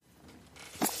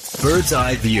Bird's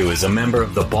Eye View is a member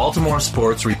of the Baltimore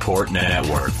Sports Report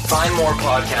Network. Find more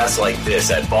podcasts like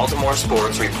this at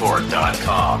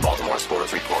BaltimoreSportsReport.com.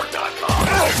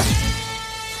 BaltimoreSportsReport.com.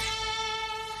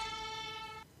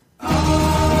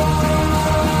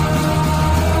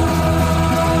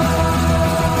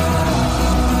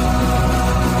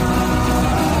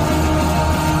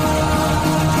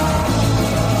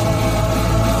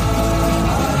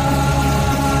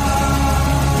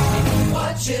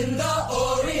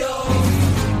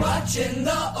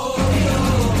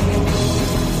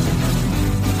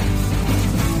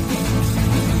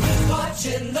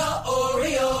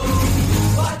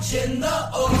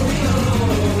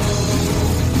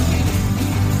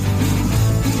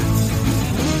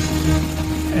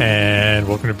 And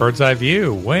welcome to Bird's Eye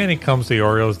View. When it comes to the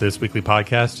Orioles, this weekly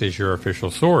podcast is your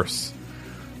official source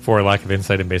for a lack of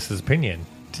insight and baseless opinion.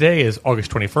 Today is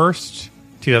August 21st,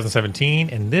 2017,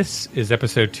 and this is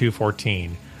episode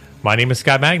 214. My name is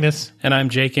Scott Magnus. And I'm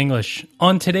Jake English.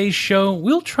 On today's show,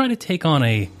 we'll try to take on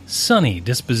a sunny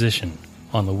disposition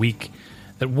on the week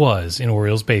that was in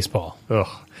Orioles baseball. Ugh.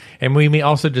 And we may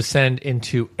also descend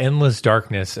into endless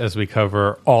darkness as we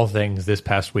cover all things this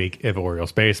past week of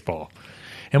Orioles baseball.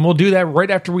 And we'll do that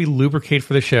right after we lubricate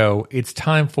for the show. It's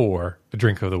time for the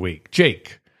drink of the week.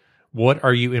 Jake, what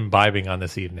are you imbibing on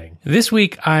this evening? This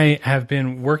week, I have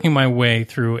been working my way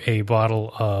through a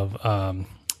bottle of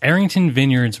Arrington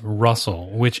Vineyards Russell,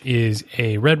 which is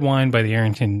a red wine by the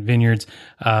Arrington Vineyards,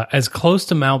 as close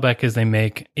to Malbec as they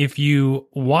make. If you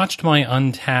watched my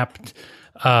Untapped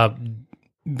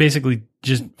basically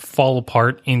just fall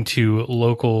apart into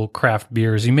local craft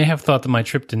beers, you may have thought that my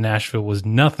trip to Nashville was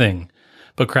nothing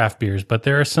but craft beers, but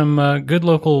there are some good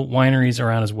local wineries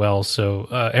around as well. So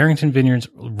Arrington Vineyards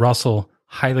Russell,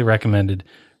 highly recommended,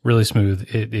 really smooth.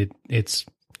 It's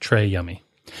tray yummy.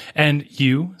 And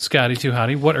you, Scotty Too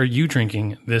Hottie, what are you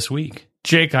drinking this week?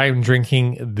 Jake, I am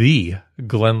drinking the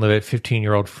Glenlivet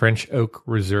 15-year-old French Oak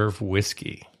Reserve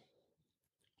Whiskey.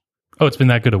 Oh, it's been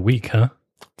that good a week, huh?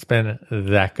 It's been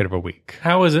that good of a week.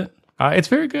 How is it? It's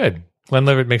very good.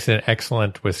 Glenlivet makes an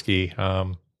excellent whiskey.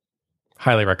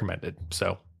 Highly recommended.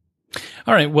 So,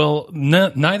 all right. Well,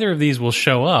 neither of these will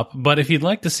show up, but if you'd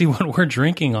like to see what we're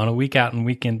drinking on a week out and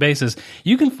weekend basis,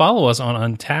 you can follow us on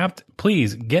Untapped.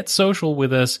 Please get social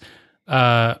with us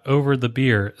over the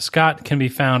beer. Scott can be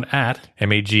found at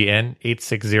MAGN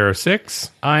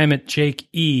 8606. I am at Jake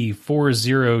E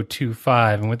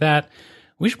 4025. And with that,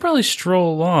 we should probably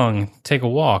stroll along, take a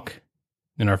walk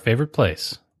in our favorite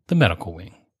place, the medical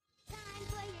wing.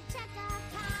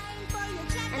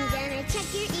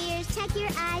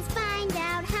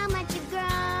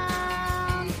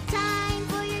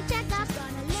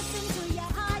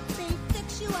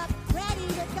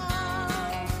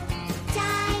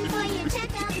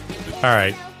 All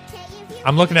right,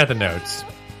 I'm looking at the notes,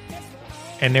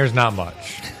 and there's not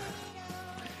much.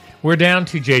 We're down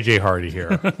to J.J. Hardy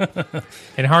here.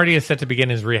 And Hardy is set to begin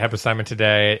his rehab assignment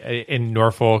today in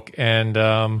Norfolk, and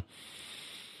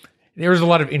there was a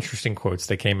lot of interesting quotes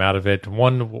that came out of it.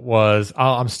 One was,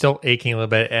 I'm still aching a little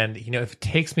bit, and if it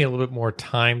takes me a little bit more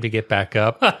time to get back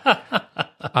up,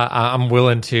 I'm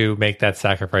willing to make that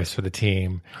sacrifice for the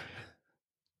team.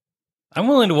 I'm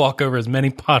willing to walk over as many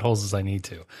potholes as I need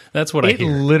to. That's what I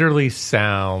hear. It literally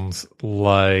sounds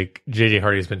like J.J.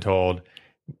 Hardy's been told,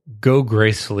 go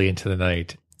gracefully into the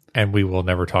night, and we will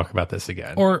never talk about this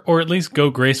again. Or at least go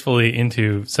gracefully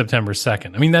into September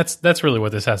 2nd. I mean, that's really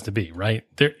what this has to be, right?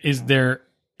 Is there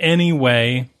any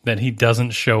way that he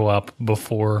doesn't show up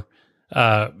before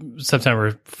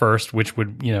September 1st, which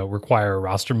would, require a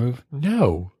roster move?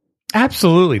 No,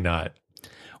 absolutely not.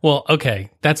 Well, okay,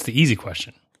 that's the easy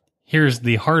question. Here's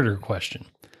the harder question.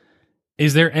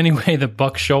 Is there any way that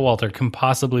Buck Showalter can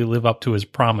possibly live up to his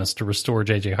promise to restore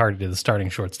J.J. Hardy to the starting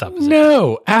shortstop position?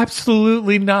 No,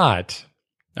 absolutely not.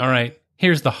 All right.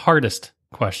 Here's the hardest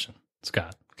question,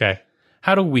 Scott. Okay.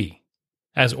 How do we,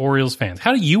 as Orioles fans,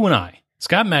 how do you and I,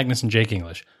 Scott Magnus and Jake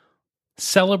English,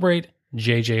 celebrate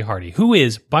J.J. Hardy, who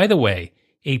is, by the way,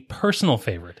 a personal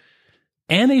favorite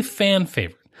and a fan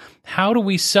favorite? How do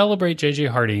we celebrate J.J.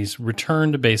 Hardy's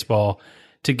return to baseball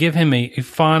to give him a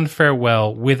fond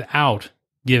farewell without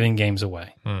giving games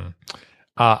away?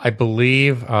 I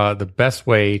believe the best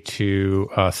way to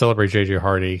celebrate J.J.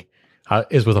 Hardy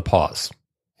is with a pause.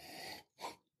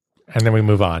 And then we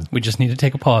move on. We just need to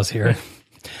take a pause here.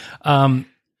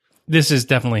 This is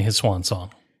definitely his swan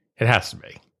song. It has to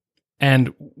be.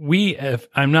 And we, if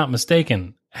I'm not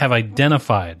mistaken, have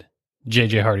identified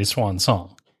J.J. Hardy's swan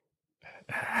song.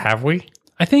 Have we?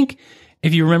 I think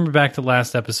if you remember back to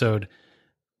last episode,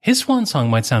 his swan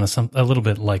song might sound a little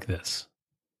bit like this.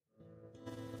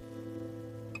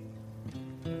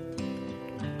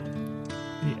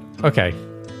 Okay.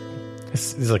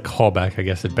 This is a callback, I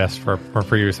guess, at best for our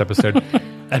previous episode.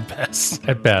 At best.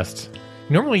 At best.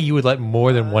 Normally, you would let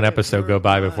more than one episode go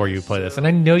by before you play this. And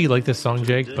I know you like this song,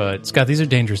 Jake, but... Scott, these are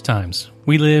dangerous times.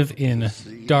 We live in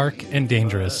dark and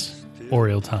dangerous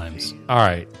Oriole times. All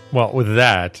right. Well, with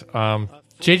that,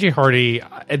 JJ Hardy,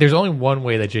 there's only one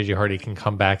way that JJ Hardy can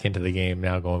come back into the game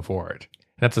now going forward.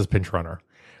 And that's as pinch runner.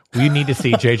 We need to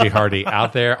see JJ Hardy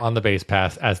out there on the base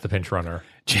pass as the pinch runner.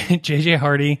 JJ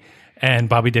Hardy and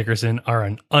Bobby Dickerson are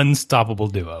an unstoppable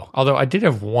duo. Although I did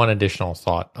have one additional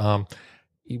thought.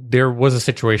 There was a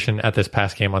situation at this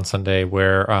past game on Sunday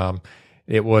where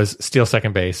it was steal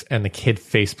second base and the kid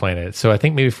face planted. So I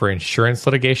think maybe for insurance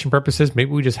litigation purposes,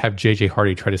 maybe we just have JJ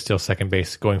Hardy try to steal second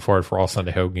base going forward for all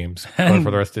Sunday home games going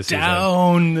for the rest of the season.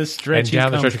 Down the stretch and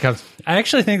down the stretch he comes. I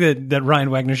actually think that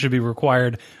Ryan Wagner should be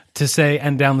required to say,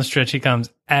 and down the stretch he comes,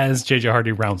 as JJ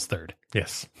Hardy rounds third.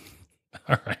 Yes.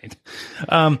 All right.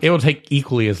 It will take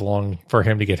equally as long for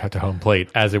him to get to home plate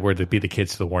as it were to be the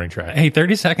kids to the warning track. Hey,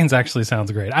 30 seconds actually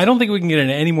sounds great. I don't think we can get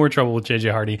into any more trouble with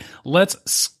JJ Hardy. Let's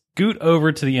scoot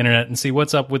over to the internet and see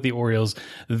what's up with the Orioles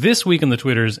this week on the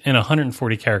Twitters in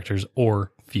 140 characters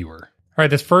or fewer. All right,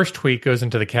 this first tweet goes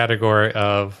into the category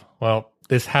of, well,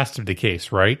 this has to be the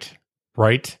case, right?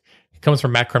 Right? It comes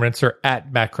from Matt Kremenitzer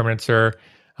at Matt Kremenitzer.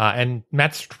 And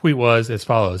Matt's tweet was as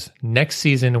follows: next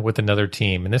season with another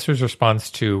team. And this was a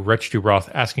response to Rich Dubroth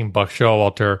asking Buck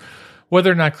Showalter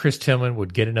whether or not Chris Tillman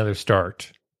would get another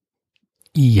start.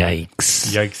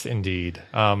 Yikes. Yikes, indeed.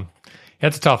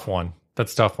 That's a tough one.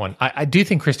 That's a tough one. I do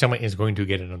think Chris Tillman is going to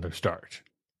get another start.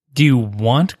 Do you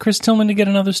want Chris Tillman to get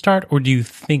another start, or do you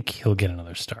think he'll get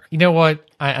another start? You know what?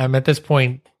 I'm at this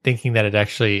point thinking that I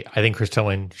think Chris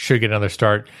Tillman should get another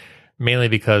start. Mainly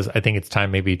because I think it's time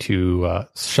maybe to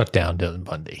shut down Dylan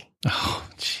Bundy. Oh,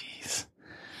 jeez.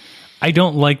 I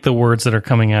don't like the words that are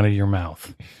coming out of your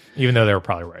mouth. Even though they were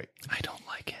probably right. I don't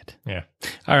like it. Yeah.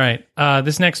 All right.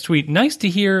 This next tweet, nice to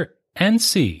hear and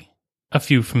see a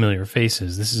few familiar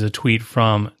faces. This is a tweet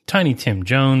from Tiny Tim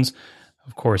Jones,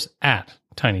 of course, at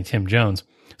Tiny Tim Jones.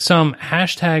 Some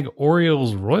hashtag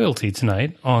Orioles royalty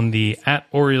tonight on the at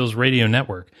Orioles Radio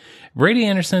Network. Brady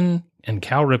Anderson and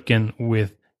Cal Ripken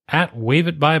with at Wave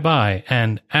It Bye Bye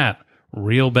and at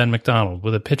Real Ben McDonald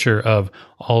with a picture of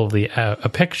all of the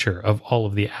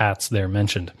ats there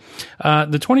mentioned.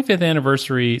 The 25th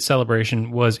anniversary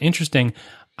celebration was interesting.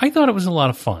 I thought it was a lot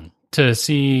of fun to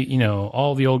see,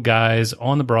 all the old guys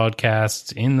on the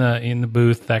broadcasts in the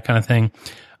booth, that kind of thing.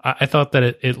 I thought that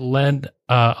it led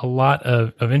a lot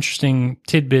of interesting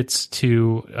tidbits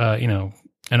to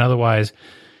an otherwise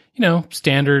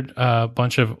standard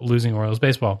bunch of losing Orioles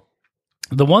baseball.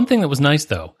 The one thing that was nice,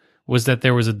 though, was that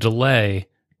there was a delay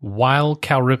while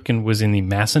Cal Ripken was in the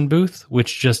Masson booth,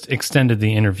 which just extended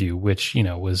the interview, which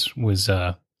was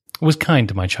kind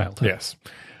to my childhood. Yes,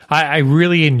 I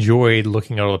really enjoyed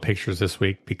looking at all the pictures this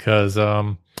week because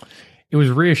it was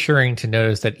reassuring to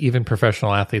notice that even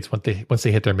professional athletes, once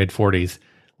they hit their mid-40s,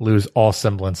 lose all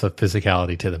semblance of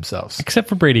physicality to themselves, except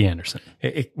for Brady Anderson.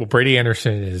 Well, Brady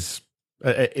Anderson is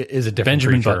a different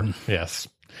Benjamin creature. Button. Yes.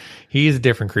 He's a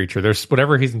different creature. There's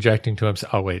whatever he's injecting to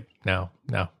himself. Oh, wait. No,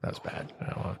 that's bad.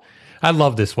 I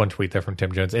love this one tweet there from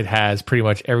Tim Jones. It has pretty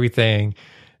much everything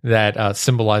that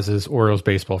symbolizes Orioles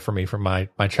baseball for me from my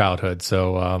childhood.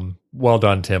 So well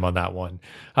done, Tim, on that one.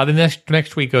 The next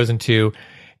tweet goes into,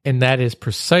 and that is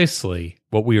precisely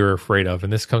what we were afraid of.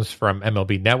 And this comes from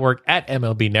MLB Network at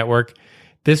MLB Network.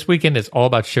 This weekend is all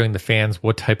about showing the fans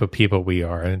what type of people we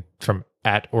are. And from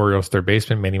at Orioles third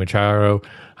baseman Manny Machado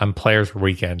on Players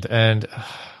Weekend. And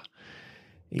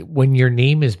when your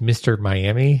name is Mr.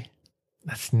 Miami,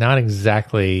 that's not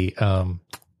exactly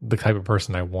the type of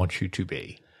person I want you to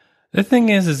be. The thing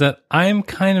is that I'm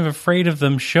kind of afraid of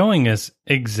them showing us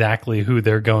exactly who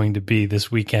they're going to be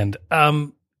this weekend.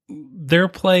 Their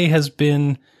play has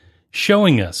been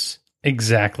showing us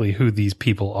exactly who these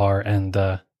people are, and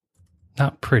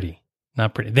not pretty.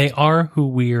 Not pretty. They are who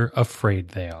we're afraid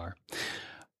they are.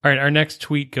 All right, our next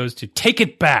tweet goes to Take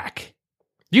It Back.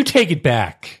 You take it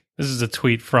back. This is a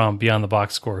tweet from Beyond the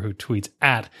Box Score, who tweets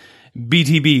at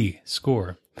BTB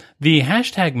Score. The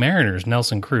hashtag Mariners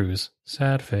Nelson Cruz,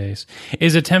 sad face,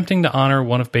 is attempting to honor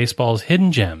one of baseball's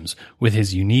hidden gems with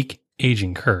his unique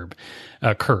aging curve.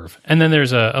 And then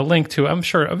there's a link to, I'm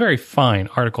sure, a very fine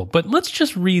article. But let's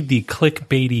just read the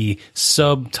clickbaity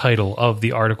subtitle of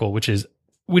the article, which is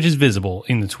visible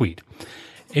in the tweet.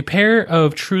 A pair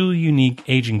of truly unique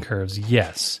aging curves,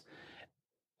 yes.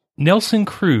 Nelson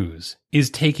Cruz is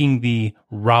taking the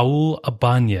Raul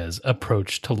Ibanez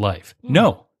approach to life.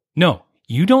 No,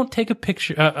 you don't take a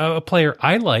picture, a player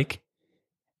I like,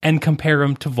 and compare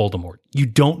him to Voldemort. You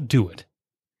don't do it.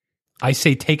 I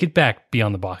say take it back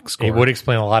beyond the box score. It would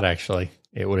explain a lot, actually.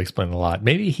 It would explain a lot.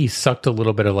 Maybe he sucked a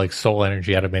little bit of like soul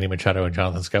energy out of Manny Machado and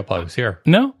Jonathan Scope while he was here.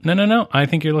 No. I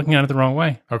think you're looking at it the wrong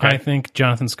way. Okay. I think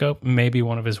Jonathan Scope may be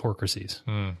one of his Horcruxes.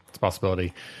 It's a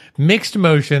possibility. Mixed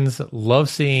emotions. Love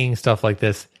seeing stuff like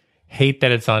this. Hate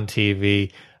that it's on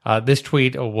TV. This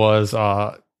tweet was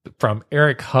from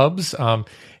Eric Hubbs, and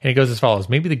it goes as follows.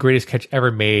 Maybe the greatest catch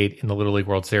ever made in the Little League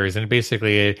World Series. And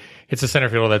basically, it's a center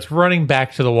fielder that's running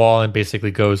back to the wall and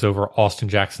basically goes over Austin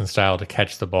Jackson style to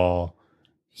catch the ball.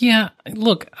 Yeah,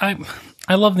 look, I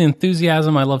love the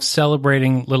enthusiasm. I love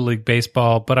celebrating Little League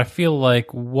Baseball, but I feel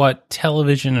like what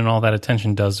television and all that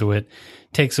attention does to it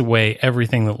takes away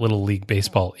everything that Little League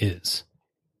Baseball is.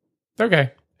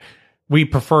 Okay. We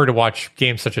prefer to watch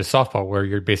games such as softball where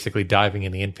you're basically diving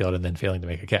in the infield and then failing to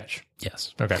make a catch.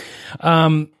 Yes. Okay.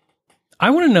 I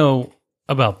want to know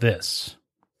about this.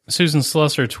 Susan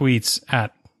Slusser tweets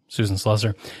at Susan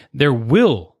Slusser, there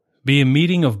will be a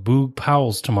meeting of Boog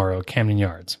Powells tomorrow at Camden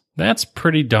Yards. That's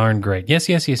pretty darn great. Yes,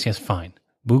 fine.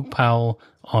 Boog Powell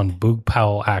on Boog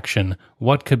Powell action.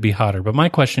 What could be hotter? But my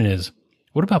question is,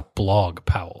 what about Blog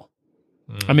Powell?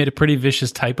 I made a pretty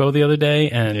vicious typo the other day,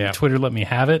 and Twitter let me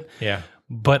have it. Yeah.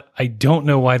 But I don't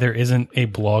know why there isn't a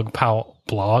Blog Powell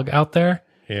blog out there.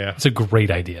 Yeah. It's a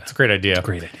great idea. It's a great idea.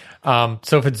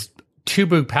 So if it's two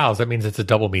Boog Powells, that means it's a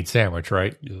double meat sandwich,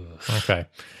 right? Ugh. Okay.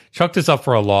 Chalk this up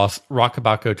for a loss. Rock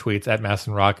Kabako tweets at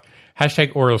Masson Rock.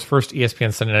 # Orioles' first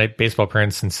ESPN Sunday Night Baseball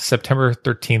appearance since September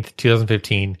 13th,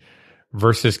 2015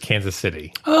 versus Kansas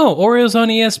City. Oh, Orioles on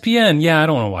ESPN. Yeah, I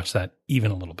don't want to watch that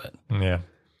even a little bit. Yeah.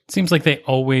 It seems like they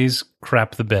always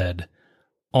crap the bed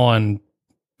on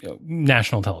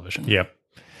national television. Yep.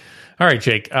 All right,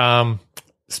 Jake.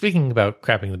 Speaking about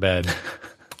crapping the bed,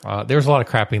 there was a lot of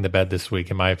crapping the bed this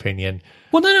week, in my opinion.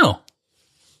 Well, no.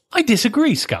 I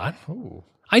disagree, Scott. Ooh.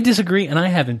 I disagree, and I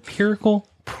have empirical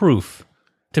proof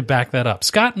to back that up.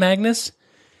 Scott Magnus,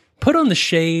 put on the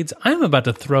shades. I'm about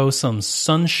to throw some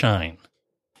sunshine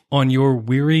on your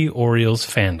weary Orioles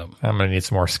fandom. I'm going to need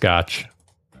some more scotch.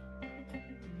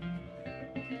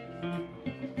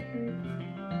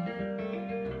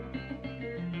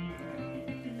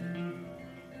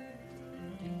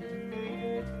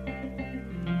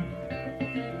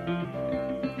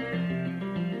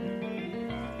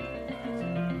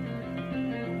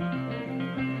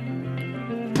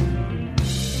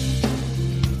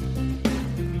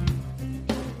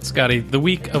 Scotty, the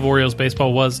week of Orioles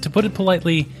baseball was, to put it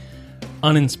politely,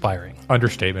 uninspiring.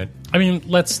 Understatement. I mean,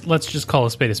 let's just call a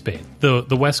spade a spade.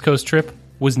 The West Coast trip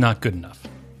was not good enough.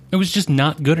 It was just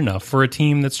not good enough for a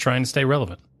team that's trying to stay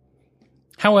relevant.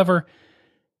 However,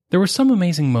 there were some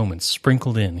amazing moments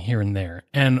sprinkled in here and there,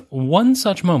 and one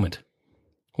such moment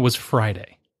was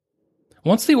Friday.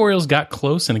 Once the Orioles got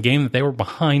close in a game that they were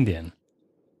behind in,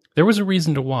 there was a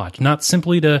reason to watch, not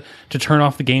simply to turn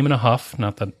off the game in a huff,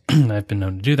 not that I've been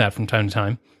known to do that from time to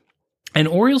time. And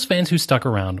Orioles fans who stuck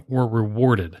around were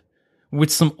rewarded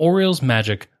with some Orioles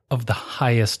magic of the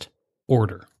highest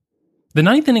order. The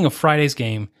ninth inning of Friday's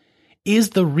game is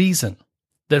the reason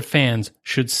that fans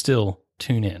should still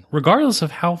tune in. Regardless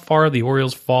of how far the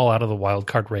Orioles fall out of the wild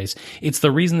card race, it's the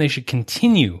reason they should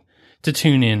continue to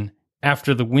tune in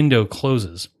after the window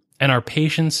closes and our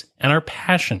patience and our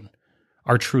passion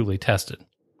are truly tested.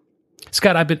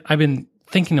 Scott, I've been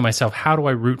thinking to myself, how do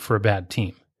I root for a bad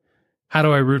team? How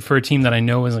do I root for a team that I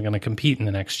know isn't going to compete in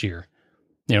the next year?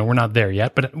 You know, we're not there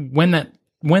yet, but when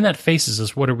that faces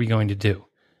us, what are we going to do?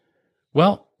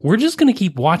 Well, we're just going to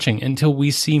keep watching until we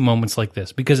see moments like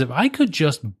this, because if I could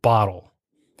just bottle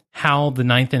how the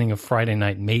ninth inning of Friday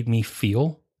night made me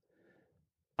feel,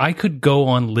 I could go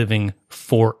on living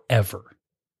forever.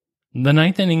 The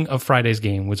ninth inning of Friday's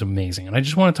game was amazing, and I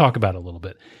just want to talk about it a little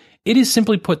bit. It is,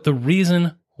 simply put, the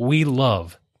reason we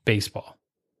love baseball.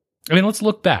 I mean, let's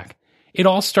look back. It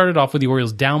all started off with the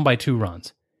Orioles down by 2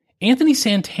 runs. Anthony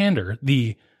Santander,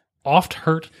 the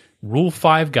oft-hurt Rule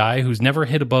 5 guy who's never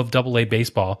hit above Double-A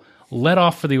baseball, led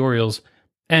off for the Orioles,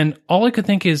 and all I could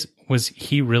think is, was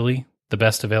he really the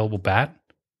best available bat?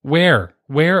 Where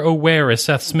is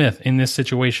Seth Smith in this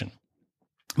situation?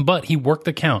 But he worked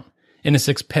the count in a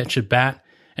 6-pitch at bat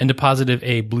and deposited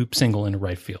a bloop single into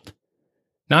right field.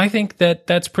 Now, I think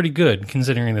that's pretty good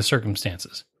considering the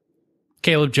circumstances.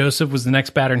 Caleb Joseph was the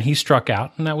next batter and he struck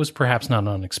out, and that was perhaps not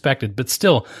unexpected, but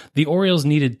still, the Orioles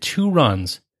needed 2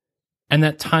 runs, and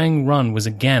that tying run was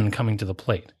again coming to the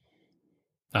plate.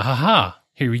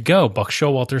 Here we go. Buck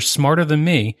Showalter smarter than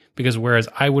me, because whereas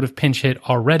I would have pinch hit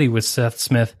already with Seth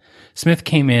Smith, Smith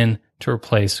came in to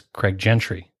replace Craig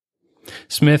Gentry.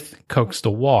 Smith coaxed a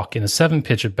walk in a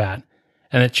 7-pitch at bat,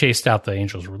 and it chased out the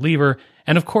Angels reliever.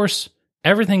 And of course,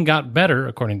 everything got better,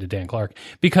 according to Dan Clark,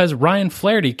 because Ryan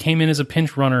Flaherty came in as a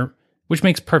pinch runner, which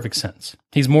makes perfect sense.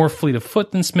 He's more fleet of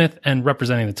foot than Smith, and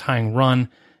representing the tying run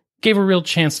gave a real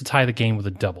chance to tie the game with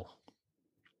a double.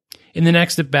 In the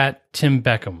next at-bat, Tim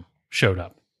Beckham showed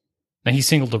up. Now, he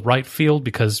singled to right field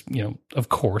because, of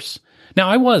course. Now,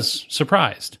 I was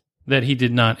surprised that he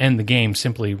did not end the game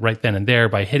simply right then and there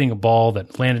by hitting a ball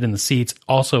that landed in the seats,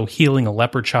 also healing a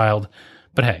leper child.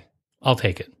 But hey, I'll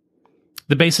take it.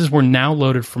 The bases were now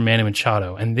loaded for Manny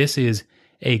Machado, and this is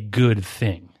a good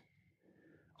thing.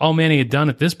 All Manny had done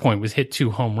at this point was hit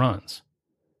 2 home runs.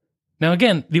 Now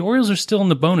again, the Orioles are still in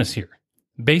the bonus here.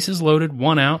 Bases loaded,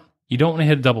 1 out. You don't want to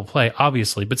hit a double play,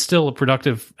 obviously, but still a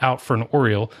productive out for an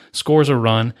Oriole, scores a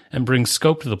run, and brings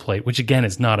Schoop to the plate, which again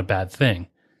is not a bad thing.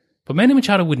 But Manny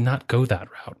Machado would not go that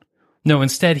route. No,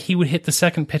 instead, he would hit the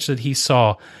second pitch that he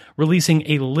saw, releasing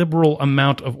a liberal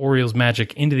amount of Orioles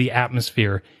magic into the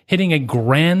atmosphere, hitting a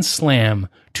grand slam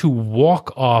to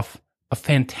walk off a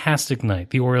fantastic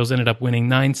night. The Orioles ended up winning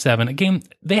 9-7, a game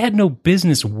they had no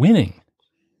business winning.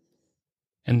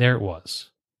 And there it was.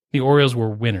 The Orioles were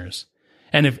winners.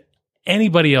 And if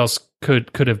anybody else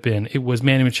could have been, it was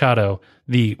Manny Machado,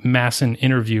 the Masson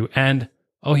interview, and,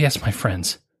 oh yes, my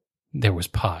friends, there was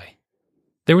pie.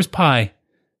 There was pie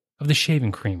of the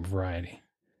shaving cream variety.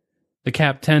 The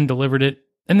Cap 10 delivered it,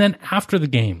 and then after the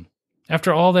game,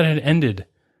 after all that had ended,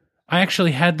 I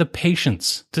actually had the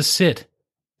patience to sit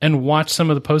and watch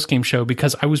some of the postgame show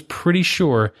because I was pretty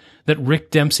sure that Rick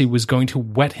Dempsey was going to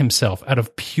wet himself out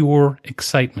of pure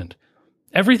excitement.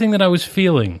 Everything that I was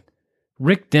feeling,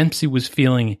 Rick Dempsey was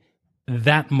feeling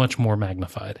that much more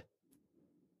magnified.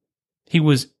 He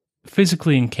was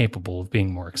physically incapable of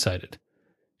being more excited.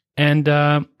 And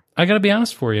I got to be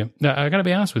honest with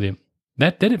you.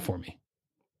 That did it for me.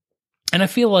 And I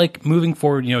feel like moving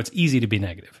forward, it's easy to be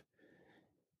negative.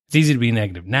 It's easy to be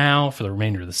negative now for the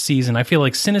remainder of the season. I feel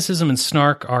like cynicism and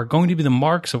snark are going to be the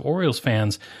marks of Orioles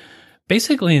fans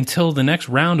basically until the next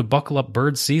round of Buckle Up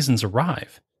Birds seasons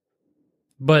arrive.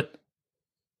 But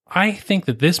I think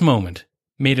that this moment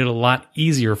made it a lot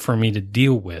easier for me to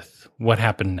deal with what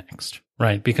happened next,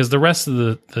 right? Because the rest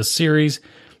of the series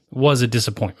was a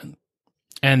disappointment.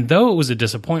 And though it was a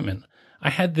disappointment, I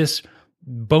had this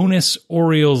bonus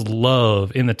Orioles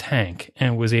love in the tank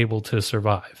and was able to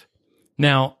survive.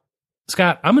 Now,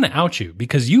 Scott, I'm going to out you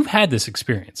because you've had this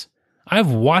experience.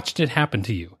 I've watched it happen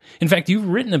to you. In fact, you've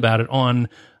written about it on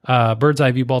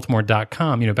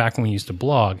birdseyeviewbaltimore.com, back when we used to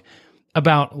blog,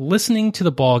 about listening to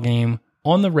the ball game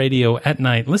on the radio at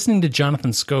night, listening to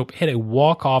Jonathan Schoop hit a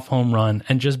walk-off home run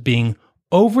and just being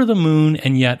over the moon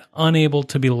and yet unable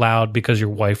to be loud because your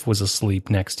wife was asleep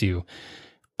next to you.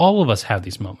 All of us have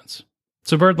these moments.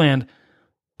 So Birdland,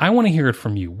 I want to hear it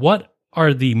from you. What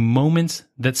are the moments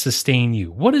that sustain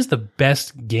you? What is the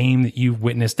best game that you've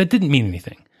witnessed that didn't mean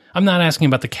anything? I'm not asking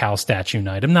about the Cal Statue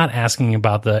Night. I'm not asking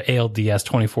about the ALDS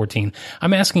 2014.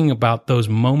 I'm asking about those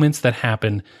moments that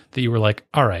happened that you were like,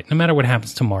 all right, no matter what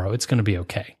happens tomorrow, it's going to be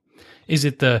okay. Is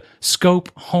it the Schoop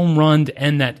home run to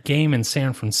end that game in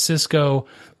San Francisco,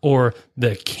 or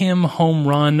the Kim home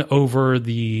run over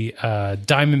the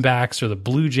Diamondbacks or the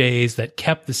Blue Jays that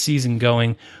kept the season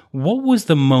going? What was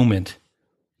the moment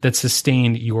that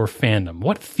sustained your fandom?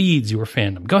 What feeds your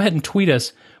fandom? Go ahead and tweet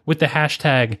us with the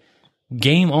hashtag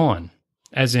Game On,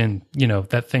 as in,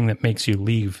 that thing that makes you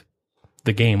leave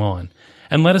the game on.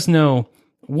 And let us know,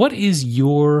 what is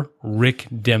your Rick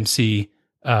Dempsey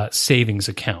savings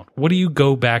account? What do you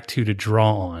go back to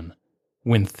draw on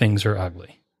when things are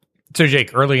ugly? So,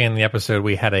 Jake, early in the episode,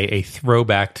 we had a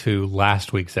throwback to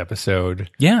last week's episode.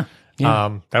 Yeah.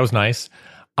 That was nice.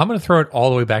 I'm going to throw it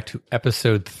all the way back to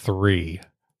episode 3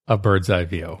 of Bird's Eye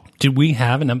View. Did we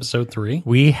have an episode 3?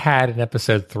 We had an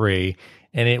episode 3.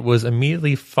 And it was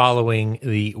immediately following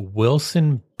the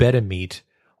Wilson Betemit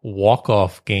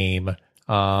walk-off game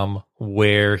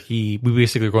where we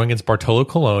basically were going against Bartolo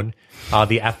Colon.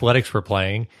 The Athletics were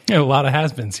playing. Yeah, a lot of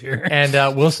has-beens here.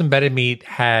 And Wilson Betemit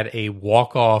had a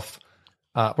walk-off,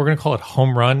 we're going to call it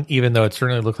home run, even though it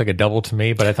certainly looked like a double to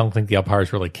me, but I don't think the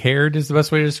umpires really cared is the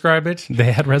best way to describe it.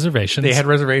 They had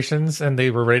reservations. And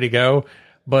they were ready to go.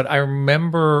 But I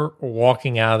remember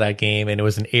walking out of that game, and it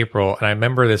was in April, and I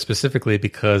remember this specifically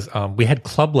because we had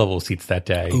club-level seats that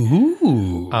day.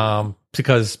 Ooh.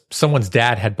 Because someone's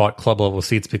dad had bought club-level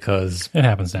seats because... It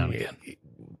happens now and again.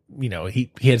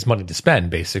 He had his money to spend,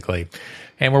 basically.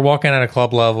 And we're walking out of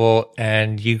club level,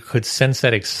 and you could sense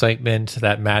that excitement,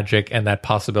 that magic, and that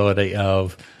possibility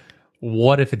of,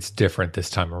 what if it's different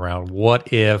this time around?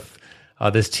 What if...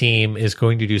 this team is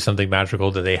going to do something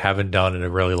magical that they haven't done in a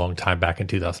really long time back in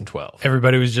 2012.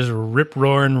 Everybody was just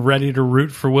rip-roaring, ready to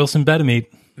root for Wilson Betemit.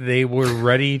 They were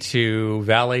ready to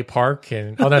valet park,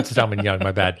 and that's Delman Young.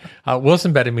 My bad.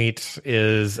 Wilson Betemit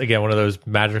is again one of those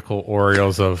magical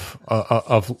Orioles of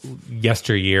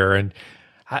yesteryear, and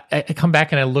I come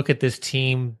back and I look at this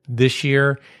team this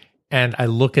year, and I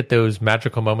look at those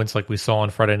magical moments like we saw on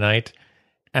Friday night,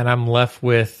 and I'm left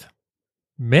with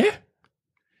meh.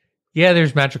 Yeah,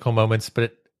 there's magical moments,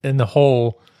 but in the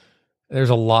whole, there's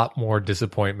a lot more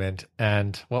disappointment.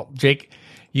 And well, Jake,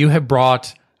 you have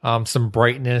brought some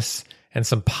brightness and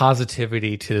some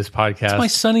positivity to this podcast. It's my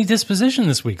sunny disposition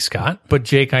this week, Scott. But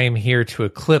Jake, I am here to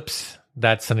eclipse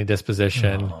that sunny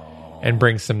disposition and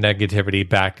bring some negativity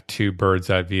back to Bird's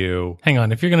Eye View. Hang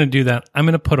on. If you're going to do that, I'm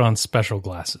going to put on special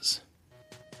glasses.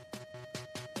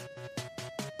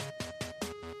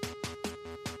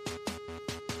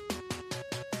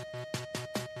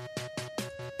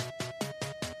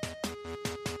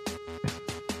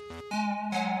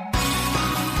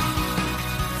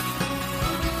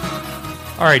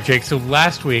 All right, Jake. So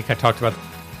last week I talked about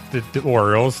the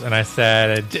Orioles, and I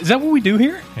said... Is that what we do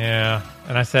here? Yeah.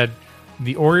 And I said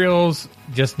the Orioles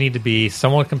just need to be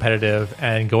somewhat competitive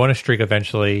and go on a streak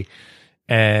eventually.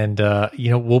 And,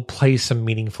 we'll play some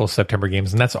meaningful September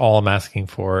games. And that's all I'm asking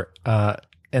for. And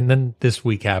then this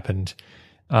week happened.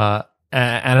 And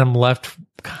I'm left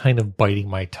kind of biting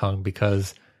my tongue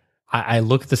because I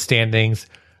look at the standings,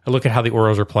 I look at how the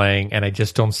Orioles are playing, and I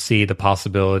just don't see the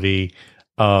possibility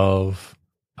of...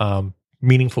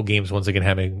 meaningful games once again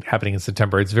happening in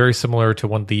September. It's very similar to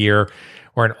one the year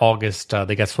where in August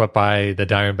they got swept by the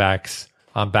Diamondbacks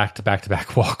on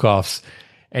back-to-back walk-offs,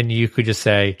 and you could just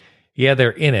say, yeah, they're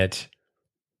in it,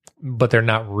 but they're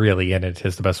not really in it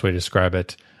is the best way to describe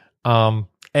it.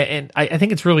 And I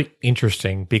think it's really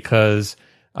interesting because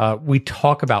we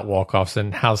talk about walk-offs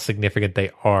and how significant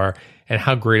they are and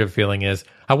how great of a feeling is.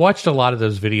 I watched a lot of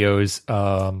those videos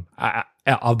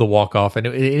of the walk-off, and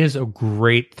it is a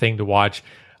great thing to watch.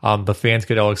 The fans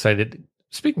get all excited.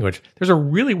 Speaking of which, there's a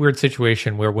really weird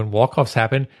situation where when walk-offs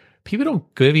happen, people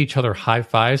don't give each other high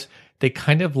fives. They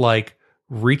kind of like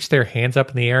reach their hands up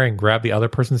in the air and grab the other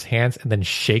person's hands and then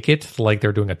shake it like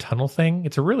they're doing a tunnel thing.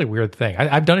 It's a really weird thing.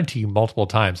 I've done it to you multiple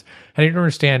times. I didn't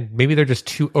understand. Maybe they're just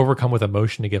too overcome with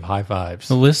emotion to give high fives.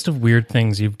 The list of weird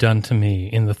things you've done to me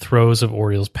in the throes of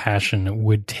Orioles passion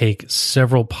would take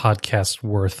several podcasts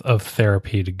worth of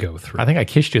therapy to go through. I think I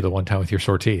kissed you the one time with your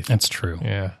sore teeth. That's true.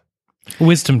 Yeah.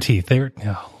 Wisdom teeth. They're,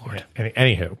 oh, Lord. Yeah.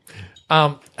 Anywho,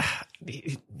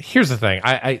 here's the thing.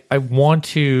 I want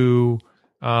to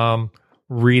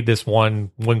read this one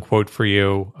quote for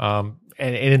you. And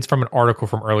it's from an article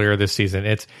from earlier this season.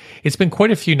 It's been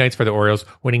quite a few nights for the Orioles,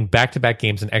 winning back-to-back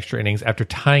games in extra innings after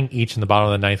tying each in the bottom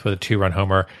of the ninth with a 2-run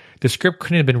homer. The script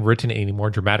couldn't have been written in any more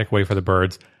dramatic way for the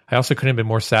Birds. I also couldn't have been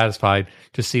more satisfied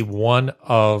to see one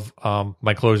of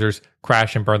my closers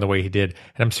crash and burn the way he did.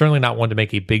 And I'm certainly not one to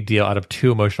make a big deal out of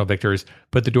two emotional victories,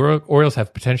 but the Orioles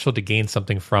have potential to gain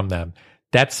something from them.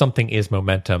 That something is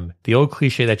momentum. The old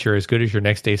cliche that you're as good as your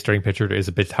next day's starting pitcher is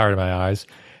a bit tired in my eyes.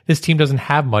 This team doesn't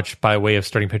have much by way of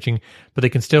starting pitching, but they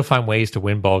can still find ways to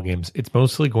win ball games. It's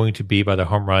mostly going to be by the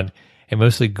home run and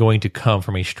mostly going to come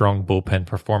from a strong bullpen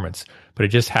performance, but it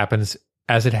just happens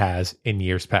as it has in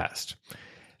years past.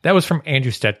 That was from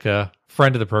Andrew Stetka,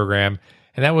 friend of the program,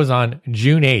 and that was on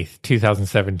June 8th,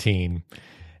 2017.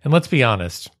 And let's be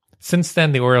honest, since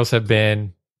then the Orioles have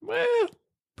been,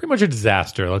 pretty much a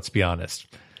disaster, let's be honest.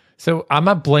 So I'm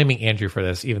not blaming Andrew for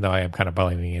this, even though I am kind of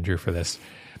blaming Andrew for this.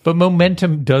 But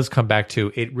momentum does come back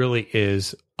to, it really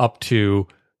is up to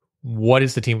what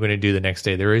is the team going to do the next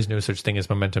day. There is no such thing as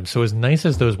momentum. So as nice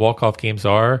as those walk-off games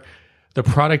are, the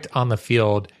product on the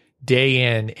field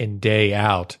day in and day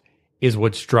out is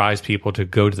what drives people to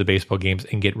go to the baseball games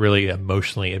and get really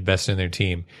emotionally invested in their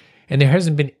team. And there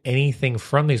hasn't been anything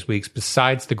from these weeks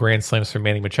besides the grand slams from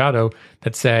Manny Machado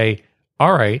that say,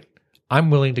 all right,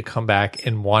 I'm willing to come back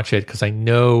and watch it because I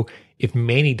know if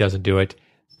Manny doesn't do it,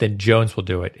 then Jones will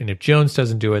do it. And if Jones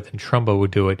doesn't do it, then Trumbo will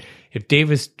do it. If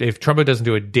Trumbo doesn't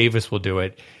do it, Davis will do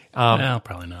it. No,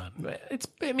 probably not.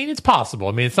 It's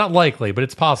possible. It's not likely, but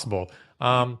it's possible.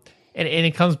 And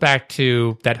it comes back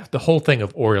to the whole thing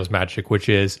of Orioles magic, which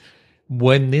is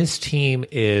when this team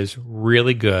is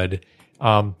really good,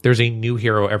 there's a new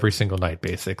hero every single night,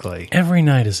 basically. Every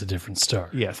night is a different star.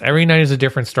 Yes, every night is a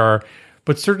different star.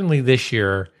 But certainly this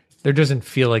year, there doesn't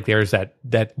feel like there's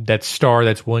that star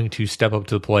that's willing to step up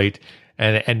to the plate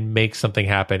and make something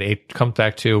happen. It comes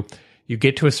back to you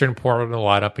get to a certain point in the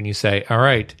lineup and you say, all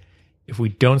right, if we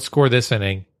don't score this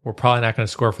inning, we're probably not going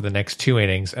to score for the next two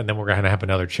innings, and then we're going to have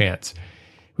another chance.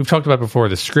 we've talked about before,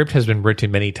 the script has been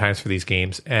written many times for these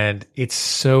games, and it's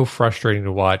so frustrating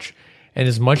to watch. And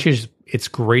as much as it's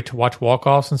great to watch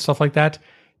walk-offs and stuff like that,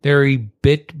 they're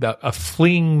a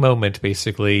fleeting moment,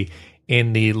 basically,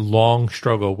 in the long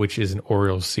struggle, which is an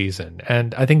Orioles season.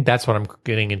 And I think that's what I'm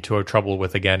getting into trouble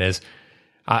with again, is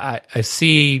I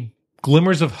see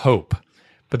glimmers of hope,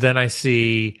 but then I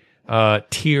see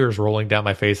tears rolling down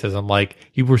my face as I'm like,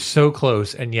 you were so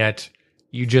close, and yet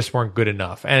you just weren't good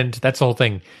enough. And that's the whole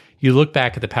thing. You look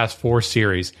back at the past 4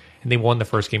 series, and they won the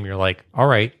first game, and you're like, all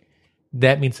right,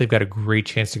 that means they've got a great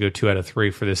chance to go 2 out of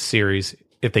 3 for this series.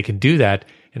 If they can do that,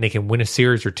 and they can win a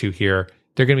series or 2 here,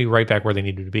 they're going to be right back where they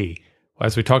needed to be.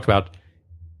 As we talked about,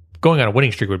 going on a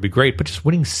winning streak would be great, but just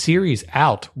winning series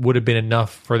out would have been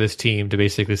enough for this team to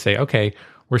basically say, okay,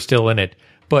 we're still in it.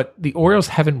 But the Orioles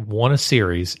haven't won a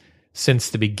series since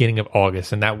the beginning of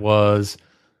August, and that was...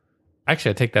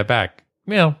 Actually, I take that back.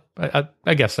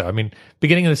 I guess so. I mean,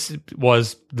 beginning of this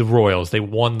was the Royals.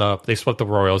 They split the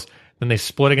Royals. Then they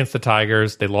split against the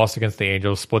Tigers. They lost against the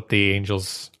Angels, split the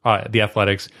Angels, the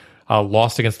Athletics,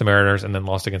 lost against the Mariners, and then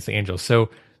lost against the Angels. So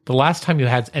the last time you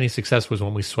had any success was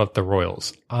when we swept the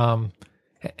Royals. And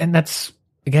that's,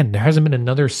 again, there hasn't been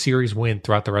another series win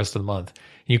throughout the rest of the month.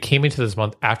 And you came into this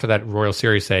month after that Royal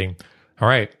series saying, all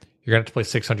right, you're going to have to play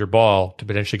 600 ball to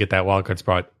potentially get that wild card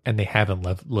spot. And they haven't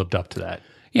lived up to that.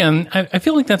 Yeah, and I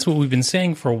feel like that's what we've been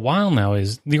saying for a while now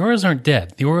is the Orioles aren't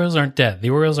dead. The Orioles aren't dead. The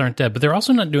Orioles aren't dead. But they're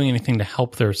also not doing anything to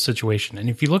help their situation. And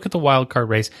if you look at the wild card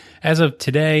race, as of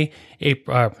today,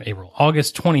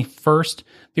 August 21st,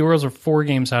 the Orioles are 4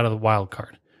 games out of the wild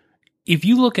card. If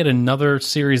you look at another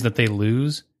series that they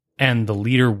lose and the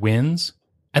leader wins,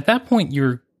 at that point,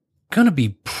 you're going to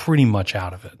be pretty much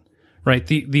out of it, right?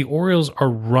 The Orioles are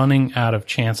running out of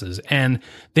chances. And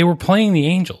they were playing the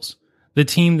Angels, the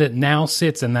team that now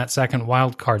sits in that second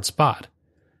wild card spot.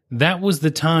 That was the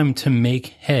time to make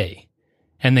hay,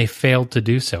 and they failed to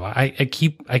do so. I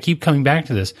keep coming back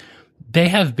to this. They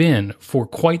have been for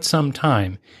quite some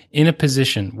time in a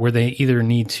position where they either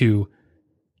need to,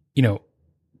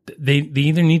 they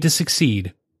either need to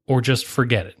succeed or just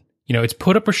forget it. It's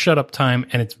put up or shut up time,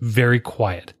 and it's very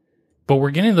quiet. But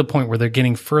we're getting to the point where they're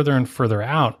getting further and further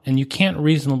out, and you can't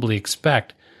reasonably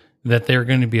expect that they're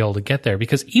going to be able to get there,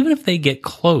 because even if they get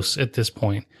close at this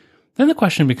point, then the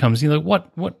question becomes,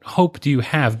 what hope do you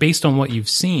have based on what you've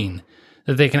seen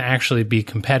that they can actually be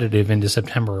competitive into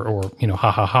September or,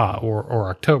 or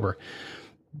October?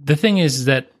 The thing is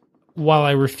that while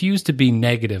I refuse to be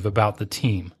negative about the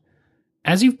team,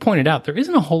 as you've pointed out, there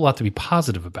isn't a whole lot to be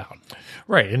positive about.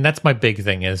 Right. And that's my big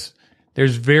thing is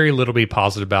there's very little to be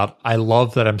positive about. I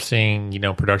love that I'm seeing,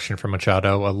 production from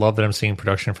Machado. I love that I'm seeing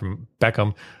production from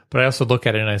Beckham. But I also look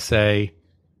at it and I say,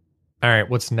 all right,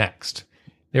 what's next?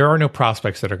 There are no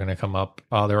prospects that are going to come up.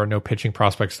 There are no pitching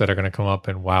prospects that are going to come up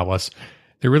and wow us.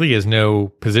 There really is no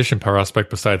position prospect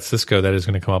besides Cisco that is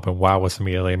going to come up and wow us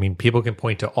immediately. I mean, people can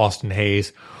point to Austin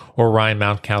Hayes or Ryan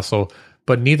Mountcastle,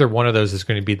 but neither one of those is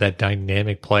going to be that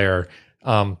dynamic player.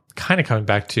 Kind of coming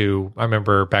back to, I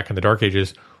remember back in the dark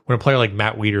ages, when a player like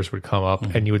Matt Wieters would come up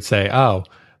and you would say, oh,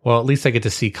 well, at least I get to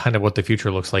see kind of what the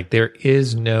future looks like. There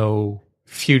is no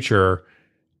future.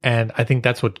 And I think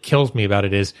that's what kills me about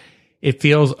it is it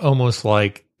feels almost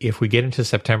like if we get into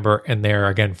September and they're,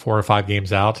 again, 4 or 5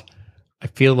 games out, I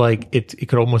feel like it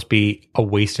could almost be a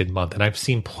wasted month. And I've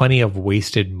seen plenty of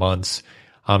wasted months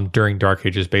during Dark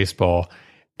Ages baseball.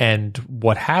 And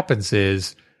what happens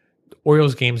is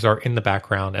Orioles games are in the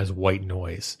background as white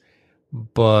noise.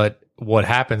 But what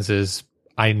happens is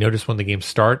I notice when the games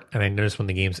start and I notice when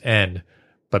the games end.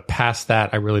 But past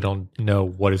that, I really don't know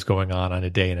what is going on a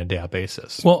day in and day out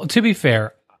basis. Well, to be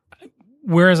fair,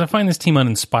 whereas I find this team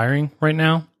uninspiring right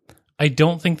now, I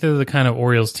don't think they're the kind of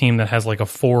Orioles team that has like a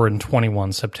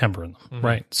 4-21 September in them,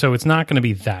 right? So it's not going to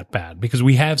be that bad because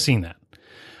we have seen that.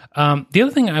 The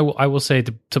other thing I will say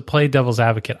to play devil's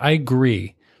advocate, I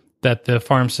agree that the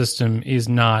farm system is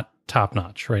not top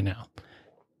notch right now.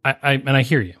 I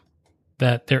hear you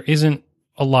that there isn't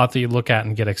a lot that you look at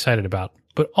and get excited about,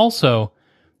 but also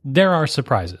there are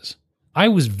surprises. I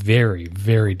was very,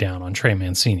 very down on Trey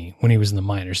Mancini when he was in the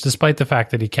minors, despite the fact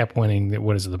that he kept winning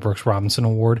the Brooks Robinson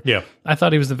Award. Yeah. I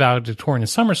thought he was the valedictorian in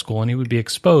summer school and he would be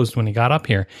exposed when he got up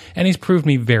here, and he's proved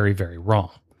me very, very wrong.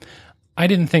 I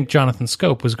didn't think Jonathan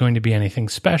Scope was going to be anything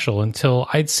special until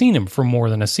I'd seen him for more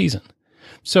than a season.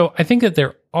 So I think that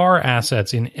there are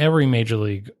assets in every major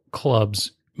league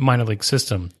club's minor league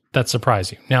system that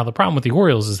surprise you. Now, the problem with the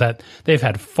Orioles is that they've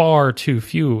had far too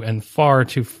few and far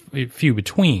too few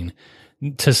between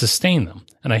to sustain them.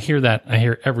 And I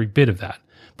hear every bit of that.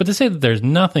 But to say that there's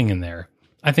nothing in there,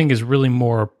 I think is really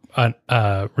more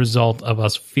a result of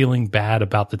us feeling bad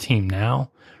about the team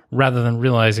now, rather than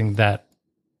realizing that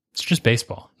it's just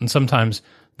baseball. And sometimes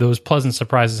those pleasant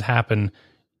surprises happen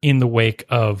in the wake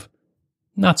of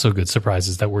not so good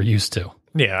surprises that we're used to.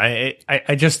 Yeah,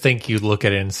 I just think you look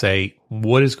at it and say,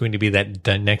 what is going to be that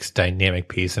next dynamic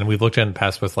piece? And we've looked at it in the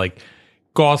past with like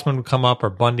Gausman would come up or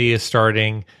Bundy is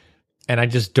starting, and I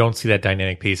just don't see that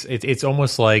dynamic piece. It's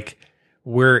almost like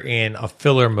we're in a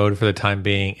filler mode for the time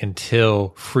being until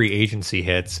free agency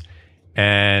hits,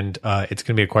 and it's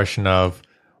going to be a question of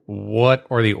what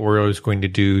are the Orioles going to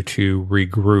do to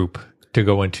regroup to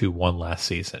go into one last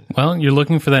season. Well, you're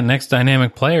looking for that next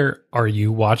dynamic player. Are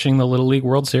you watching the Little League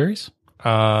World Series?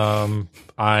 I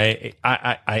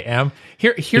am.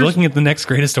 Here's You're looking at the next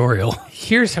greatest Oriole.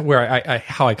 Here's where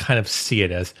how I kind of see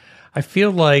it as. I feel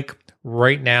like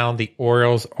right now the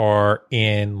Orioles are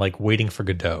in like waiting for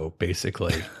Godot,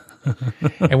 basically.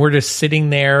 And we're just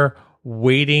sitting there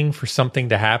waiting for something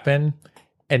to happen,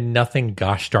 and nothing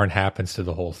gosh darn happens to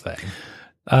the whole thing.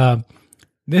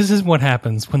 This is what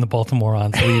happens when the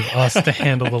Baltimoreans leave us to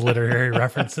handle the literary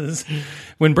references.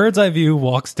 When Bird's Eye View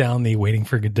walks down the waiting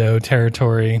for Godot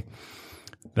territory,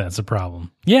 that's a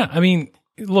problem. Yeah, I mean,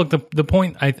 look, the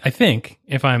point I think,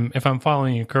 if I'm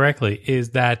following you correctly, is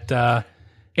that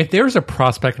if there's a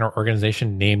prospect in our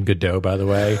organization named Godot, by the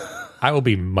way, I will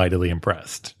be mightily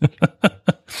impressed.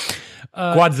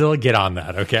 Godzilla, get on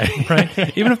that, okay?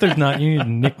 Right? Even if there's not, you need to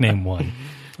nickname one.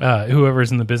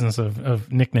 Whoever's in the business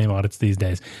of nickname audits these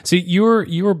days. So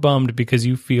you're bummed because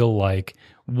you feel like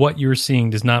what you're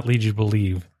seeing does not lead you to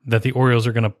believe that the Orioles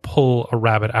are going to pull a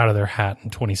rabbit out of their hat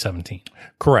in 2017.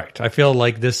 Correct. I feel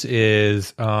like this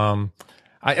is, I'm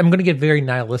going to get very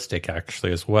nihilistic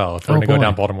actually as well. If we're going to go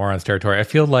down Baltimoreans territory, I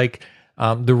feel like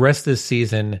the rest of this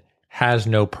season has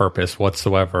no purpose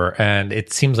whatsoever. And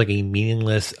it seems like a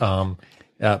meaningless,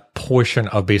 portion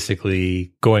of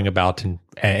basically going about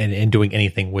and doing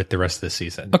anything with the rest of the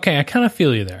season. Okay, I kind of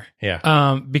feel you there.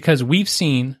 Yeah. Because we've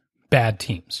seen bad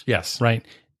teams. Yes. Right?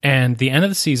 And the end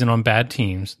of the season on bad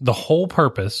teams, the whole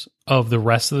purpose of the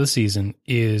rest of the season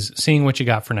is seeing what you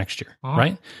got for next year,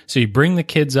 right? So you bring the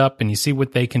kids up and you see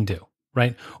what they can do,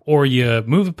 right? Or you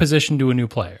move a position to a new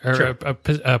player, or Sure.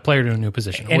 a player to a new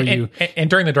position. And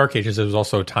during the dark ages, it was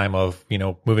also a time of,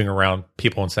 moving around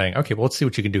people and saying, okay, well, let's see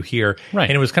what you can do here. Right.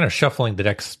 And it was kind of shuffling the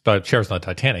decks, chairs on the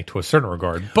Titanic to a certain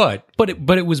regard. But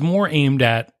it was more aimed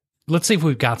at, let's see if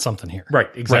we've got something here. Right,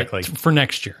 exactly. Right, for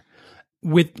next year.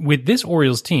 With this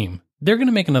Orioles team, they're going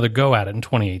to make another go at it in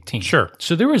 2018. Sure.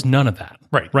 So there was none of that.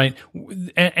 Right. Right.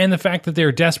 And the fact that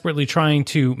they're desperately trying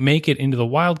to make it into the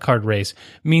wild card race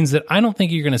means that I don't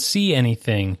think you're going to see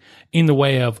anything in the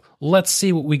way of, let's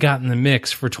see what we got in the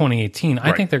mix for 2018.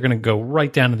 I think they're going to go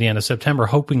right down to the end of September,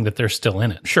 hoping that they're still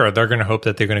in it. Sure. They're going to hope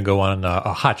that they're going to go on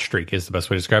a hot streak is the best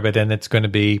way to describe it. And it's going to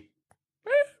be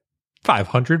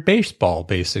 500 baseball,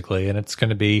 basically. And it's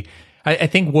going to be, I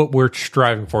think what we're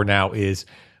striving for now is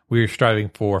we're striving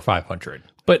for 500.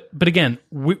 But again,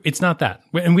 it's not that.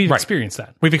 And we've experienced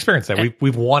that. We've experienced that.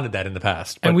 We've wanted that in the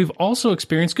past. And we've also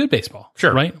experienced good baseball.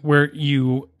 Sure. Right? Where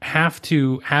you have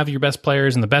to have your best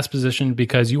players in the best position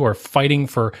because you are fighting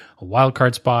for a wild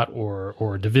card spot or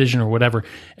a division or whatever.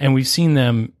 And we've seen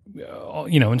them, in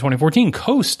 2014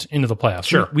 coast into the playoffs.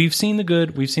 Sure. We've seen the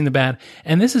good, we've seen the bad.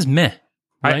 And this is meh.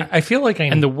 Right? I feel like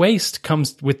and the waste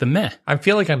comes with the meh. I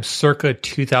feel like I'm circa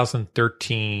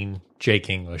 2013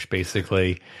 Jake English,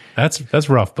 basically. That's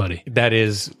rough, buddy. That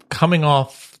is coming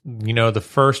off, the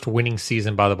first winning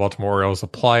season by the Baltimore Orioles, a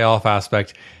playoff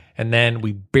aspect, and then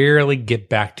we barely get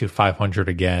back to 500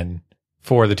 again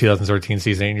for the 2013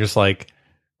 season. And you're just like,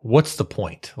 what's the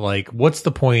point? Like, what's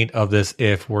the point of this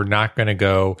if we're not going to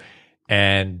go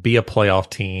and be a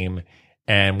playoff team?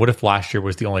 And what if last year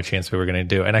was the only chance we were going to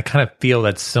do? And I kind of feel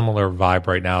that similar vibe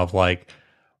right now of like,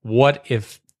 what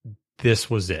if this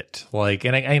was it? Like,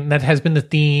 and that has been the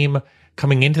theme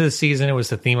coming into the season. It was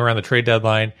the theme around the trade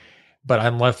deadline. But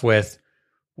I'm left with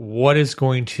what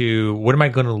am I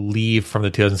going to leave from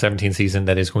the 2017 season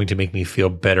that is going to make me feel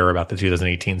better about the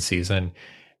 2018 season?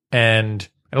 And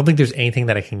I don't think there's anything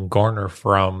that I can garner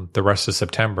from the rest of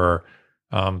September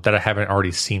that I haven't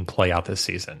already seen play out this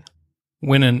season.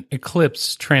 When an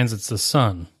eclipse transits the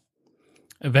sun,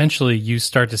 eventually you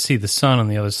start to see the sun on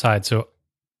the other side. So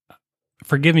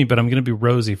forgive me, but I'm going to be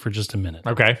rosy for just a minute.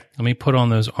 Okay. Let me put on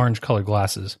those orange-colored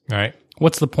glasses. All right.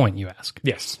 What's the point, you ask?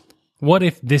 Yes. What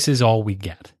if this is all we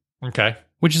get? Okay.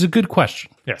 Which is a good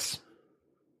question. Yes.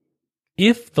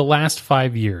 If the last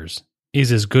 5 years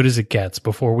is as good as it gets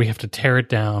before we have to tear it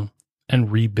down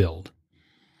and rebuild,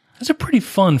 that's a pretty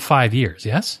fun 5 years,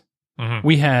 yes? Mm-hmm.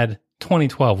 We had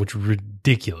 2012, which was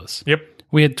ridiculous. Yep.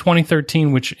 We had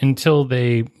 2013, which until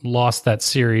they lost that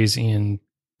series in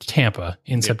Tampa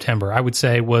in September, I would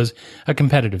say was a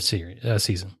competitive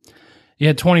season. You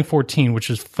had 2014, which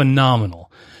was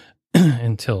phenomenal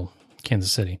until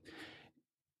Kansas City.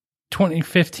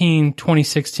 2015,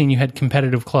 2016, you had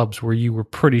competitive clubs where you were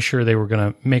pretty sure they were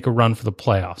going to make a run for the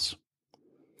playoffs.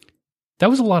 That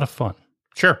was a lot of fun.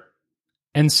 Sure.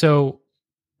 And so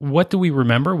what do we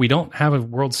remember? We don't have a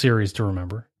World Series to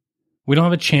remember. We don't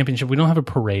have a championship. We don't have a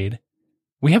parade.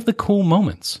 We have the cool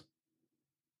moments.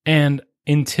 And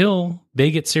until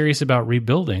they get serious about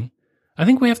rebuilding, I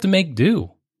think we have to make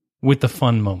do with the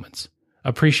fun moments.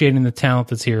 Appreciating the talent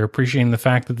that's here, appreciating the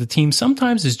fact that the team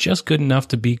sometimes is just good enough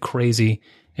to be crazy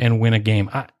and win a game.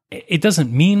 It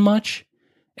doesn't mean much,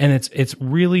 and it's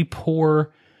really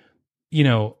poor,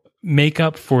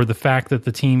 makeup for the fact that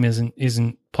the team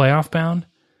isn't playoff bound,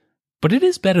 but it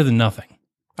is better than nothing.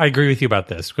 I agree with you about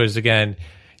this because, again,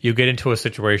 you get into a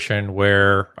situation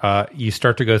where you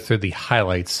start to go through the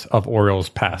highlights of Orioles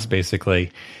past,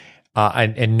 basically.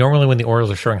 And normally when the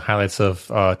Orioles are showing highlights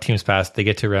of teams past, they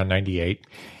get to around 98,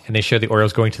 and they show the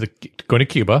Orioles going to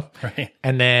Cuba. Right.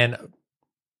 And then,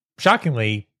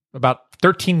 shockingly, about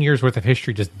 13 years worth of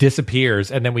history just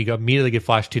disappears, and then we immediately get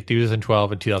flashed to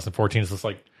 2012 and 2014. It's just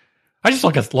like, I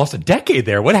just lost a decade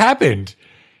there. What happened?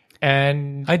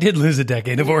 And I did lose a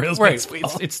decade of Orioles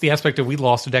baseball. It's the aspect of we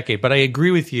lost a decade. But I agree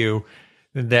with you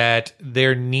that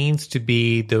there needs to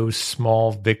be those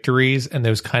small victories and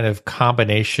those kind of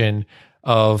combination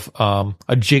of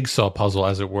a jigsaw puzzle,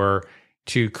 as it were,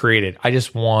 to create it. I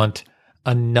just want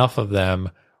enough of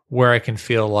them where I can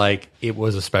feel like it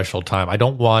was a special time. I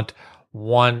don't want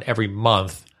one every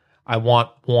month. I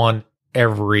want one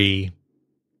every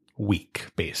week,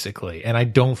 basically. And I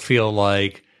don't feel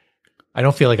like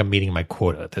I'm meeting my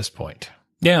quota at this point.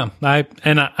 Yeah,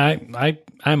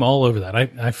 I'm all over that.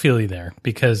 I feel you there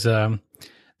because the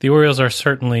Orioles are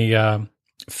certainly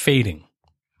fading.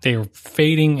 They are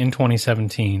fading in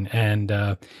 2017, and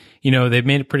they've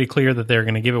made it pretty clear that they're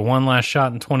going to give it one last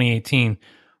shot in 2018.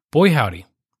 Boy, howdy,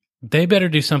 they better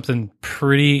do something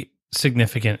pretty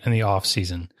significant in the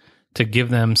offseason to give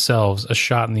themselves a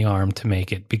shot in the arm to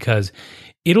make it, because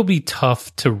it'll be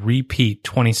tough to repeat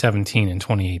 2017 and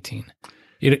 2018.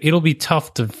 It'll be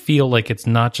tough to feel like it's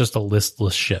not just a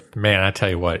listless ship. Man, I tell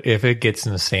you what, if it gets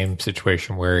in the same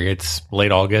situation where it's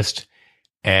late August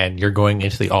and you're going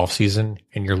into the off season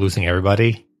and you're losing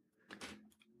everybody,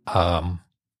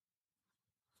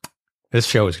 this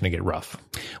show is going to get rough.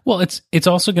 Well, it's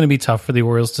also going to be tough for the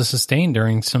Orioles to sustain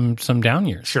during some down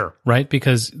years. Sure. Right?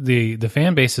 Because the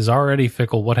fan base is already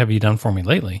fickle. What have you done for me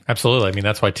lately? Absolutely. I mean,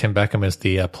 that's why Tim Beckham is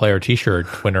the player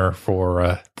T-shirt winner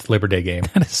for the Labor Day game.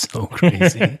 That is so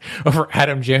crazy. Over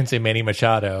Adam Jones and Manny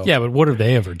Machado. Yeah, but what have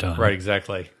they ever done? Right,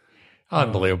 exactly.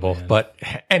 Unbelievable. But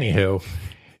anywho,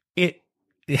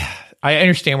 I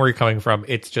understand where you're coming from.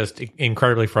 It's just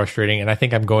incredibly frustrating, and I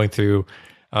think I'm going through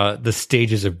the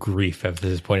stages of grief at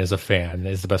this point as a fan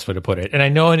is the best way to put it. And I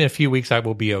know in a few weeks I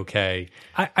will be okay.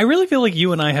 I really feel like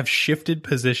you and I have shifted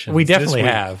positions. We definitely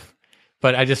have.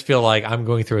 But I just feel like I'm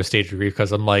going through a stage of grief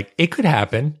because I'm like, it could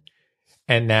happen.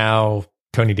 And now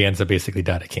Tony Danza basically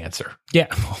died of cancer. Yeah.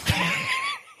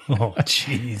 Oh,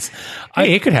 jeez.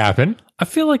 Hey, it could happen. I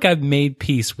feel like I've made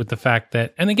peace with the fact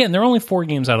that, and again, they're only 4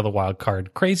 games out of the wild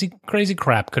card. Crazy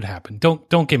crap could happen.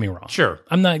 Don't get me wrong. Sure.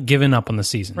 I'm not giving up on the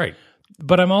season. Right.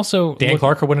 But I'm also... Dan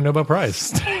Clark could win a Nobel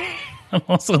Prize. I'm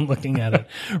also looking at it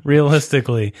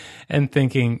realistically and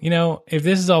thinking, if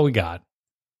this is all we got,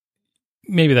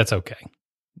 maybe that's okay.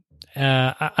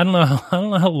 I don't know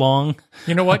how long.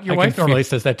 You know what? Your wife normally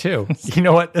says that too. You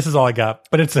know what? This is all I got,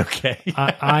 but it's okay.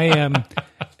 I am.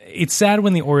 It's sad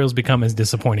when the Orioles become as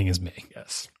disappointing as me.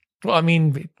 Yes. Well, I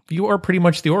mean, you are pretty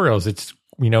much the Orioles. It's,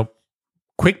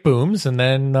 quick booms and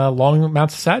then long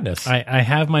amounts of sadness. I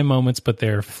have my moments, but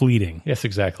they're fleeting. Yes,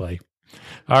 exactly.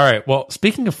 All right. Well,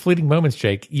 speaking of fleeting moments,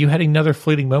 Jake, you had another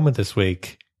fleeting moment this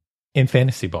week in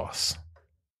Fantasy Boss.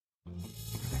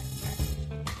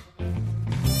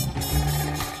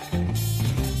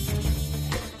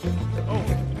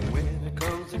 When it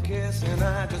comes to kissing,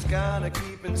 I just gotta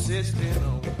keep insisting,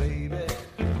 oh baby,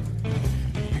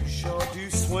 you sure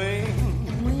do swing.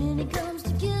 When it comes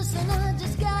to kissing, I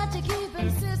just got to keep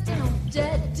insisting, oh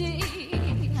daddy,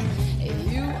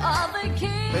 you are the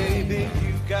king. Baby,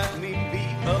 you got me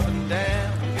beat up and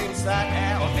down, inside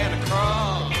out and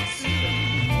across.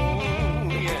 Oh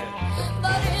yeah.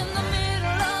 But in the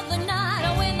middle of the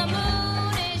night, when the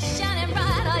moon is shining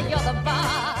bright, you're the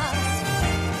boss.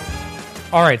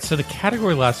 All right, so the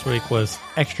category last week was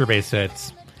extra base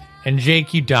hits. And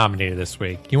Jake, you dominated this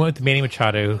week. You went with Manny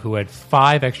Machado, who had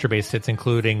 5 extra base hits,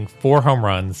 including 4 home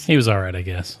runs. He was all right, I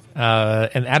guess.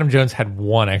 And Adam Jones had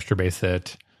 1 extra base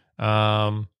hit.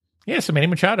 So Manny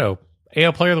Machado,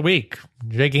 AL Player of the Week.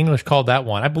 Jake English called that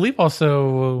one. I believe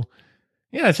also,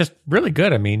 it's just really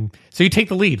good. I mean, so you take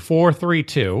the lead,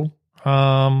 4-3-2.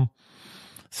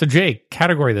 So Jake,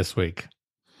 category this week.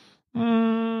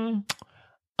 I'm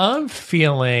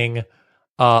feeling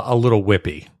a little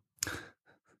whippy.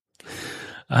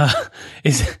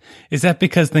 Is that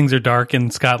because things are dark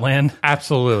in Scotland?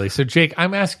 Absolutely. So, Jake,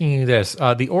 I'm asking you this.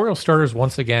 The Orioles starters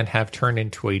once again have turned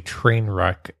into a train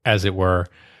wreck, as it were.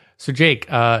 So, Jake,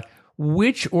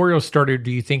 which Orioles starter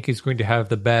do you think is going to have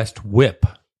the best whip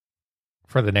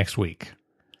for the next week?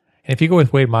 And if you go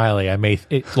with Wade Miley, I may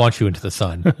launch you into the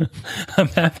sun. I'm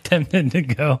half tempted to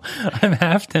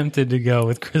go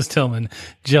with Chris Tillman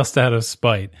just out of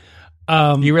spite.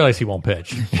 You realize he won't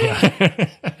pitch.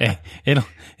 Hey,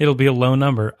 it'll be a low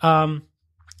number.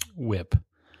 Whip.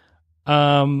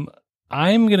 I'm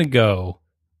gonna go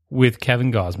with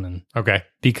Kevin Gausman. Okay.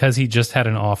 Because he just had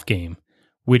an off game,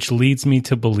 which leads me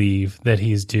to believe that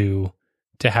he's due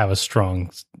to have a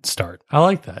strong start. I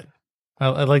like that.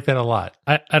 I like that a lot.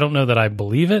 I don't know that I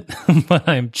believe it, but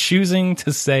I'm choosing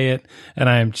to say it, and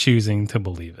I am choosing to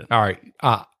believe it. All right.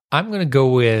 I'm going to go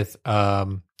with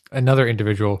another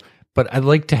individual, but I'd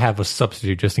like to have a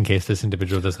substitute just in case this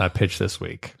individual does not pitch this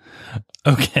week.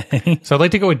 Okay. So I'd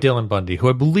like to go with Dylan Bundy, who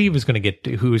I believe is going to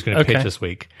pitch this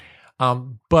week.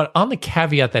 But on the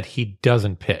caveat that he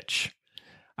doesn't pitch,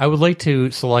 I would like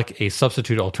to select a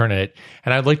substitute alternate,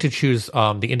 and I'd like to choose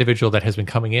the individual that has been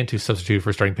coming in to substitute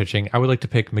for starting pitching. I would like to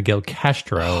pick Miguel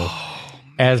Castro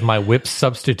as my whip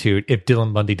substitute if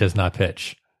Dylan Bundy does not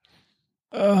pitch.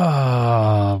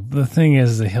 The thing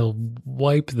is that he'll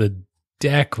wipe the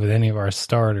deck with any of our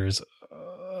starters.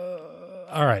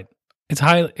 All right. It's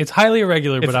highly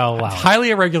irregular, but I'll allow it. It's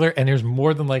highly irregular, and there's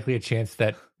more than likely a chance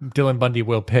that Dylan Bundy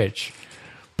will pitch.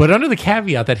 But under the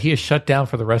caveat that he is shut down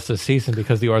for the rest of the season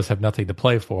because the Orioles have nothing to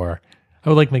play for, I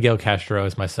would like Miguel Castro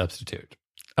as my substitute.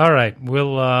 All right,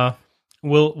 we'll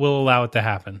allow it to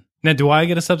happen. Now, do I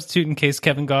get a substitute in case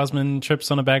Kevin Gausman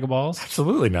trips on a bag of balls?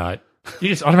 Absolutely not. You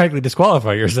just automatically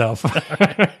disqualify yourself.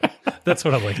 That's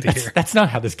what I like to hear. That's not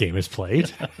how this game is played.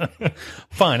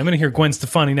 Fine, I'm going to hear Gwen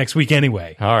Stefani next week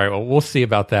anyway. All right, well, we'll see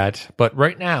about that. But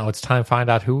right now, it's time to find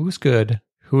out who was good,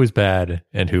 who was bad,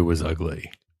 and who was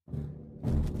ugly.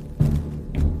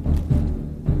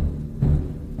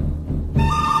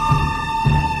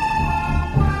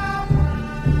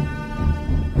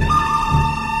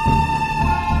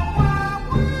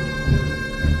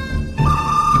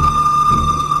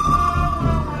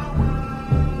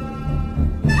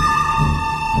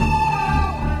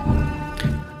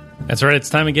 That's right. It's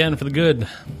time again for the good,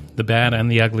 the bad,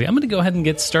 and the ugly. I'm going to go ahead and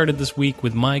get started this week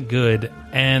with my good.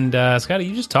 And Scotty,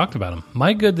 you just talked about him.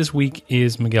 My good this week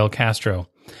is Miguel Castro.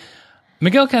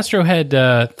 Miguel Castro had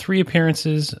 3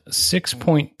 appearances,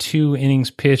 6.2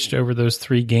 innings pitched over those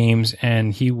 3 games,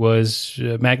 and he was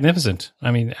magnificent.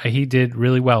 I mean, he did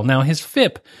really well. Now, his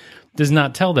FIP does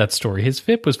not tell that story. His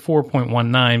FIP was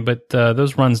 4.19, but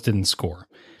those runs didn't score.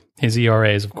 His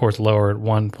ERA is, of course, lower at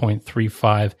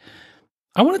 1.35.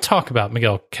 I want to talk about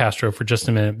Miguel Castro for just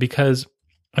a minute because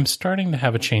I'm starting to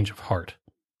have a change of heart.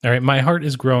 All right, my heart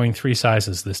is growing 3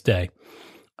 sizes this day.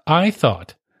 I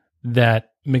thought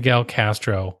that Miguel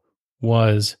Castro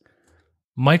was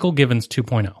Michael Givens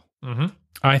 2.0. Mm-hmm.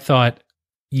 I thought,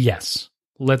 yes,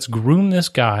 let's groom this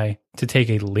guy to take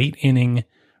a late inning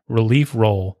relief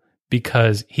role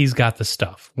because he's got the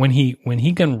stuff. When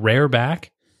he can rear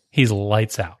back, he's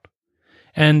lights out.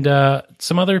 And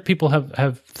some other people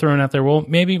have thrown out there, well,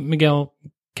 maybe Miguel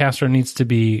Castro needs to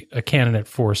be a candidate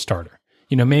for a starter.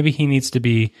 You know, maybe he needs to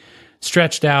be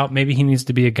stretched out. Maybe he needs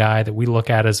to be a guy that we look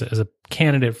at as a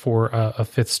candidate for a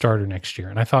 5th starter next year.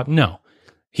 And I thought, no,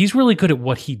 he's really good at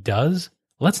what he does.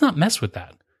 Let's not mess with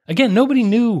that. Again, nobody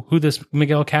knew who this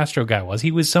Miguel Castro guy was.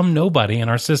 He was some nobody in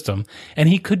our system, and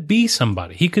he could be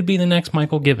somebody. He could be the next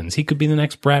Michael Givens. He could be the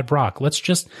next Brad Brock.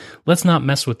 Let's not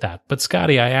mess with that. But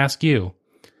Scotty, I ask you,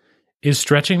 is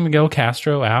stretching Miguel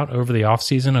Castro out over the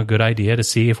offseason a good idea to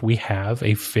see if we have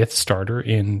a 5th starter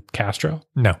in Castro?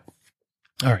 No.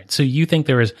 All right. So you think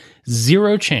there is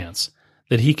 0 chance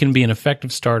that he can be an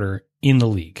effective starter in the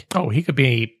league? Oh, he could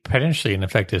be potentially an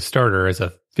effective starter as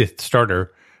a 5th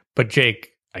starter. But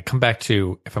Jake, I come back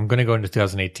to, if I'm going to go into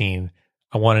 2018,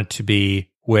 I want it to be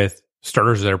with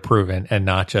starters that are proven and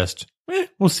not just,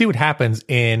 we'll see what happens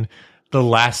in the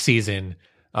last season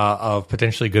of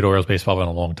potentially good Orioles baseball in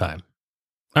a long time.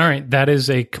 All right, that is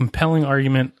a compelling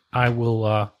argument. I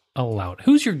will allow it.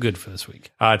 Who's your good for this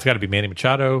week? It's got to be Manny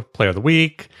Machado, player of the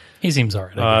week. He seems all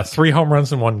right. I guess. 3 home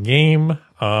runs in one game.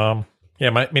 Manny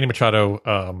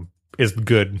Machado is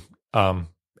good,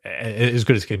 as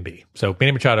good as can be. So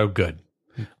Manny Machado, good.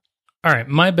 All right,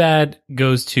 my bad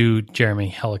goes to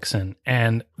Jeremy Hellickson,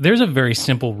 and there's a very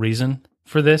simple reason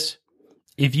for this.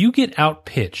 If you get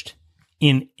outpitched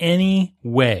in any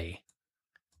way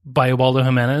by Ubaldo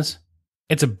Jimenez,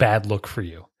 it's a bad look for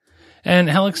you. And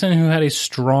Hellickson, who had a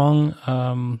strong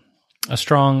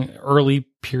early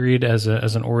period as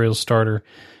an Orioles starter,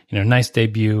 nice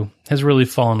debut, has really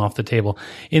fallen off the table.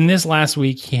 In this last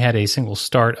week, he had a single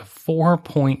start of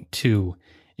 4.2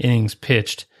 innings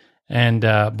pitched. And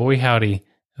boy, howdy,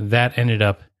 that ended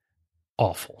up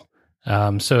awful.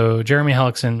 So Jeremy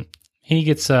Hellickson, he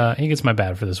gets my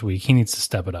bad for this week. He needs to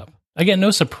step it up. Again,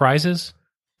 no surprises,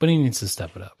 but he needs to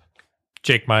step it up.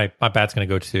 Jake, my bat's going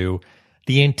to go to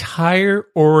the entire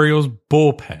Orioles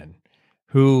bullpen,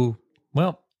 who,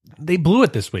 they blew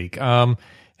it this week.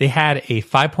 They had a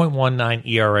 5.19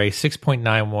 ERA,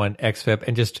 6.91 xFIP,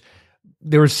 and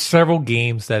there were several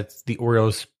games that the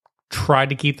Orioles tried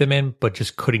to keep them in, but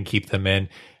just couldn't keep them in.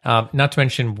 Not to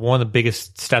mention, one of the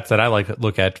biggest stats that I like to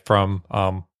look at from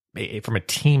a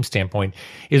team standpoint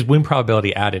is win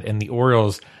probability added, and the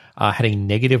Orioles had a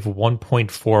negative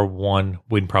 1.41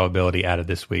 win probability added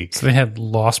this week. So they had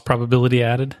loss probability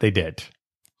added? They did.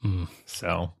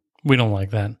 So we don't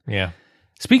like that. Yeah.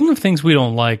 Speaking of things we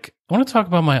don't like, I want to talk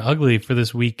about my ugly for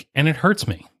this week, and it hurts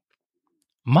me.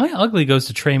 My ugly goes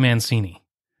to Trey Mancini.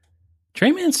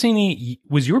 Trey Mancini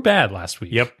was your bad last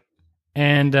week. Yep.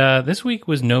 And this week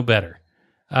was no better.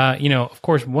 Of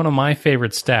course, one of my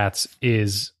favorite stats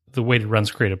is the weighted runs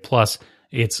created plus.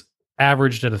 It's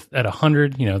averaged at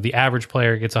 100. The average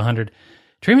player gets 100.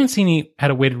 Trey Mancini had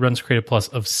a weighted runs created plus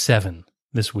of 7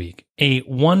 this week. A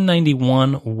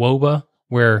 191 WOBA,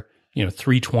 where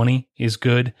 320 is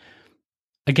good.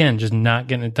 Again, just not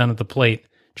getting it done at the plate.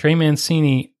 Trey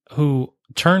Mancini, who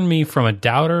turned me from a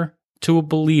doubter to a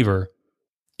believer,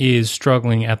 is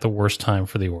struggling at the worst time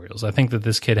for the Orioles. I think that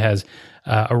this kid has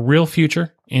a real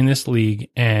future in this league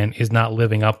and is not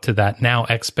living up to that now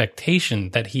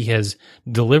expectation that he has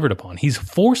delivered upon. He's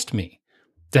forced me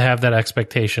to have that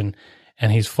expectation,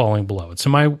 and he's falling below it. So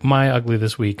my ugly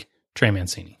this week, Trey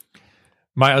Mancini.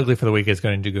 My ugly for the week is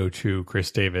going to go to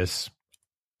Chris Davis.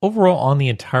 Overall, on the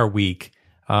entire week,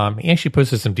 he actually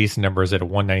posted some decent numbers at a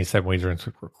 197 weighted runs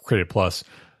created plus.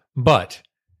 But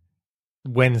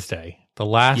Wednesday, the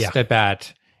last at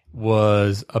bat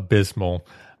was abysmal.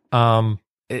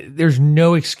 There's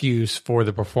no excuse for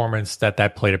the performance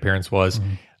that plate appearance was.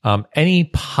 Any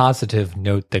positive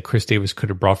note that Chris Davis could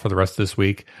have brought for the rest of this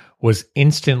week was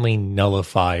instantly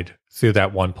nullified through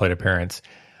that one plate appearance.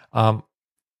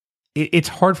 It's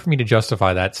hard for me to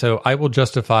justify that, so I will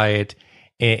justify it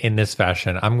in this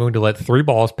fashion. I'm going to let 3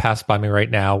 balls pass by me right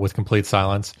now with complete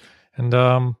silence,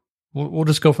 and we'll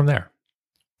just go from there.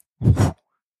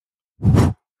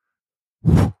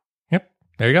 Yep,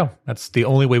 there you go. That's the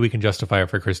only way we can justify it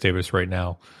for Chris Davis right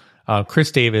now.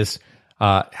 Chris Davis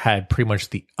had pretty much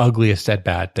the ugliest at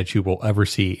bat that you will ever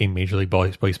see a Major League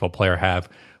Baseball player have,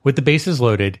 with the bases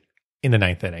loaded in the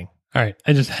 9th inning. All right,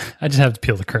 I just have to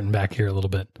peel the curtain back here a little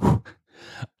bit.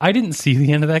 I didn't see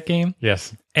the end of that game.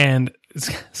 Yes, and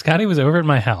Scotty was over at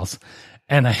my house,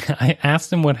 and I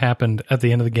asked him what happened at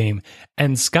the end of the game,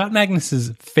 and Scott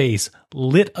Magnus's face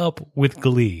lit up with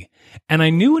glee, and I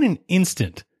knew in an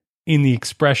instant in the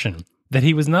expression that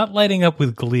he was not lighting up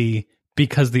with glee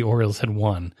because the Orioles had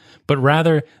won, but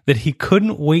rather that he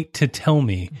couldn't wait to tell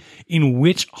me in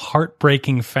which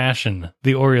heartbreaking fashion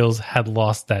the Orioles had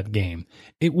lost that game.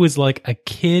 It was like a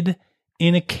kid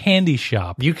in a candy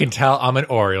shop. You can tell I'm an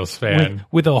Orioles fan.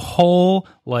 With a whole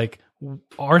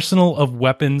arsenal of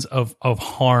weapons of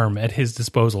harm at his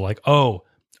disposal. Like, oh,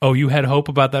 you had hope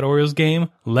about that Orioles game?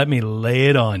 Let me lay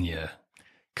it on you.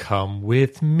 Come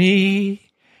with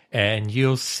me and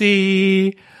you'll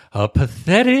see a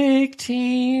pathetic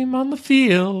team on the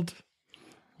field.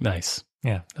 Nice.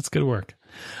 Yeah. That's good work.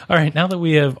 All right, now that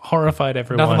we have horrified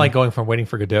everyone. Nothing like going from Waiting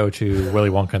for Godot to Willy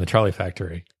Wonka and the Charlie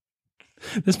Factory.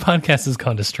 This podcast has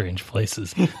gone to strange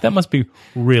places. That must be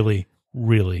really,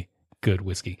 really good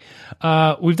whiskey.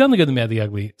 We've done the good, the bad, the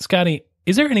ugly. Scotty,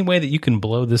 is there any way that you can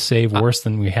blow this save worse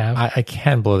than we have? I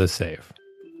can blow this save.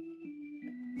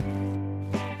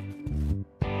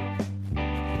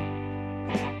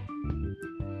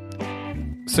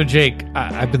 So, Jake,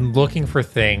 I've been looking for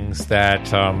things that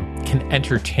can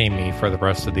entertain me for the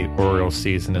rest of the Orioles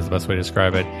season, is the best way to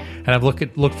describe it. And I've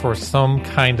looked for some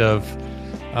kind of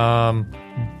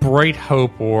bright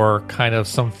hope or kind of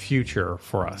some future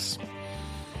for us.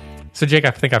 So, Jake,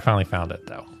 I think I finally found it,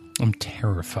 though. I'm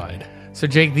terrified. So,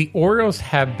 Jake, the Orioles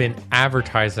have been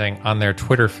advertising on their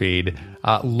Twitter feed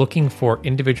looking for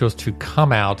individuals to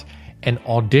come out and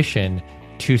audition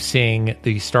to sing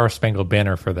the Star Spangled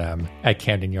Banner for them at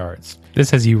Camden Yards. This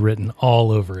has you written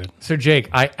all over it. So, Jake,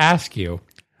 I ask you,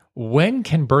 when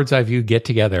can Bird's Eye View get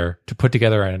together to put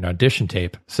together an audition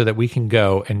tape so that we can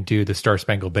go and do the Star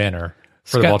Spangled Banner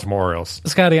for the Baltimore Orioles?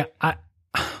 Scotty,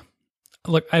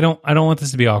 look, I don't want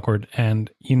this to be awkward, and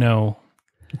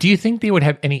do you think they would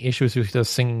have any issues with us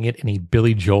singing it in a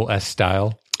Billy Joel-esque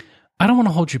style? I don't want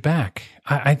to hold you back.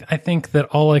 I think that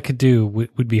all I could do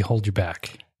would be hold you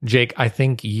back. Jake, I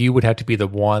think you would have to be the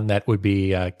one that would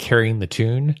be carrying the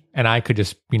tune, and I could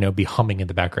just, be humming in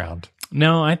the background.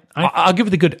 No, I'll give it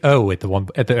the good O at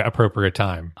the appropriate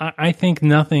time. I think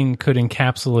nothing could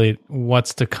encapsulate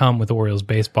what's to come with Orioles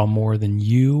baseball more than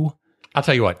you. I'll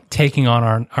tell you what. Taking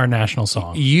on our national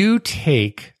song. You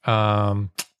take the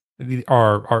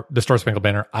Star Spangled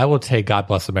Banner. I will take God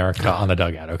Bless America on the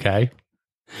dugout. Okay.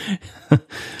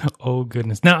 Oh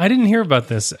goodness! Now I didn't hear about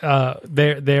this.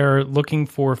 They're looking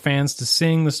for fans to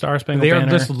sing the Star Spangled Banner.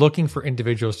 They are just looking for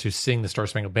individuals to sing the Star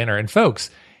Spangled Banner. And folks,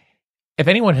 if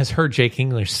anyone has heard Jake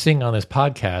English sing on this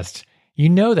podcast, you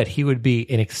know that he would be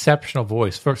an exceptional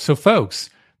voice. So, folks,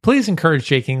 please encourage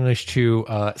Jake English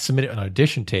to submit an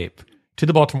audition tape to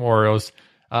the Baltimore Orioles,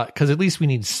 because at least we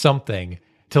need something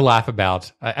to laugh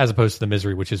about as opposed to the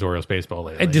misery which is Orioles baseball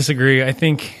lately. I disagree. I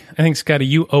think Scotty,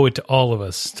 you owe it to all of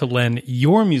us to lend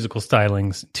your musical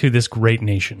stylings to this great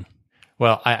nation.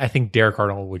 Well, I think Derek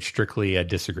Arnold would strictly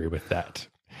disagree with that.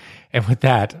 And with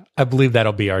that, I believe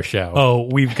that'll be our show. Oh,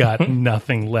 we've got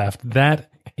nothing left.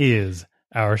 That is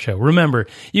our show. Remember,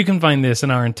 you can find this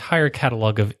and our entire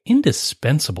catalog of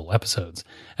indispensable episodes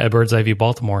at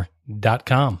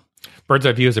birdseyeviewbaltimore.com. Bird's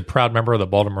Eye View is a proud member of the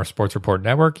Baltimore Sports Report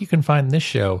Network. You can find this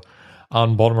show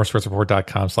on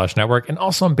baltimoresportsreport.com/network and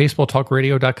also on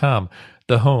baseballtalkradio.com,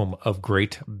 the home of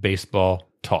great baseball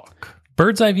talk.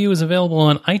 Bird's Eye View is available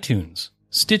on iTunes,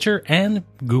 Stitcher, and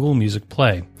Google Music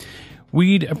Play.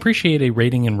 We'd appreciate a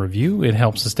rating and review. It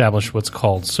helps establish what's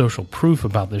called social proof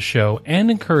about this show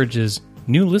and encourages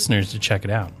new listeners to check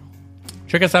it out.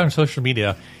 Check us out on social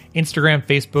media, Instagram,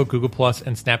 Facebook, Google+,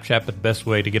 and Snapchat, but the best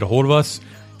way to get a hold of us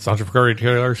is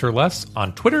 $100 or less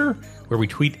on Twitter, where we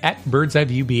tweet at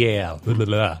BirdseyeViewBAL. Blah, blah,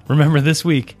 blah. Remember this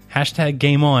week,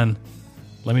 #GameOn.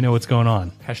 Let me know what's going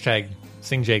on.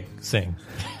 #SingJakeSing.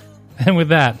 And with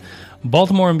that,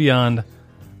 Baltimore and beyond,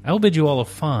 I will bid you all a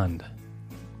fond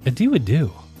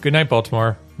adieu. Good night,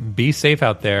 Baltimore. Be safe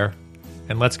out there,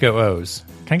 and let's go O's.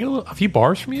 Can I get a few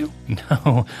bars from you?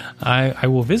 No, I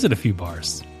will visit a few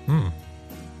bars.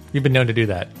 You've been known to do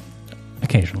that.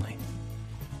 Occasionally.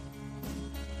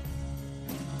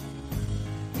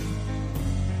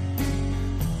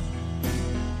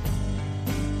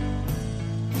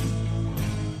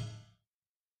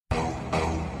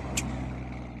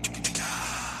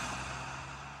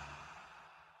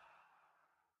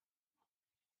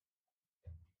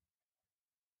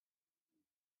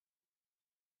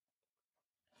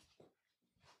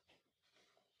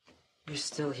 You're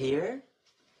still here?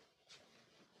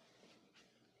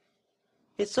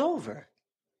 It's over.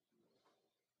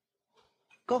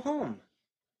 Go home.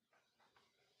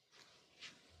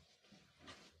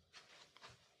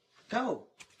 Go.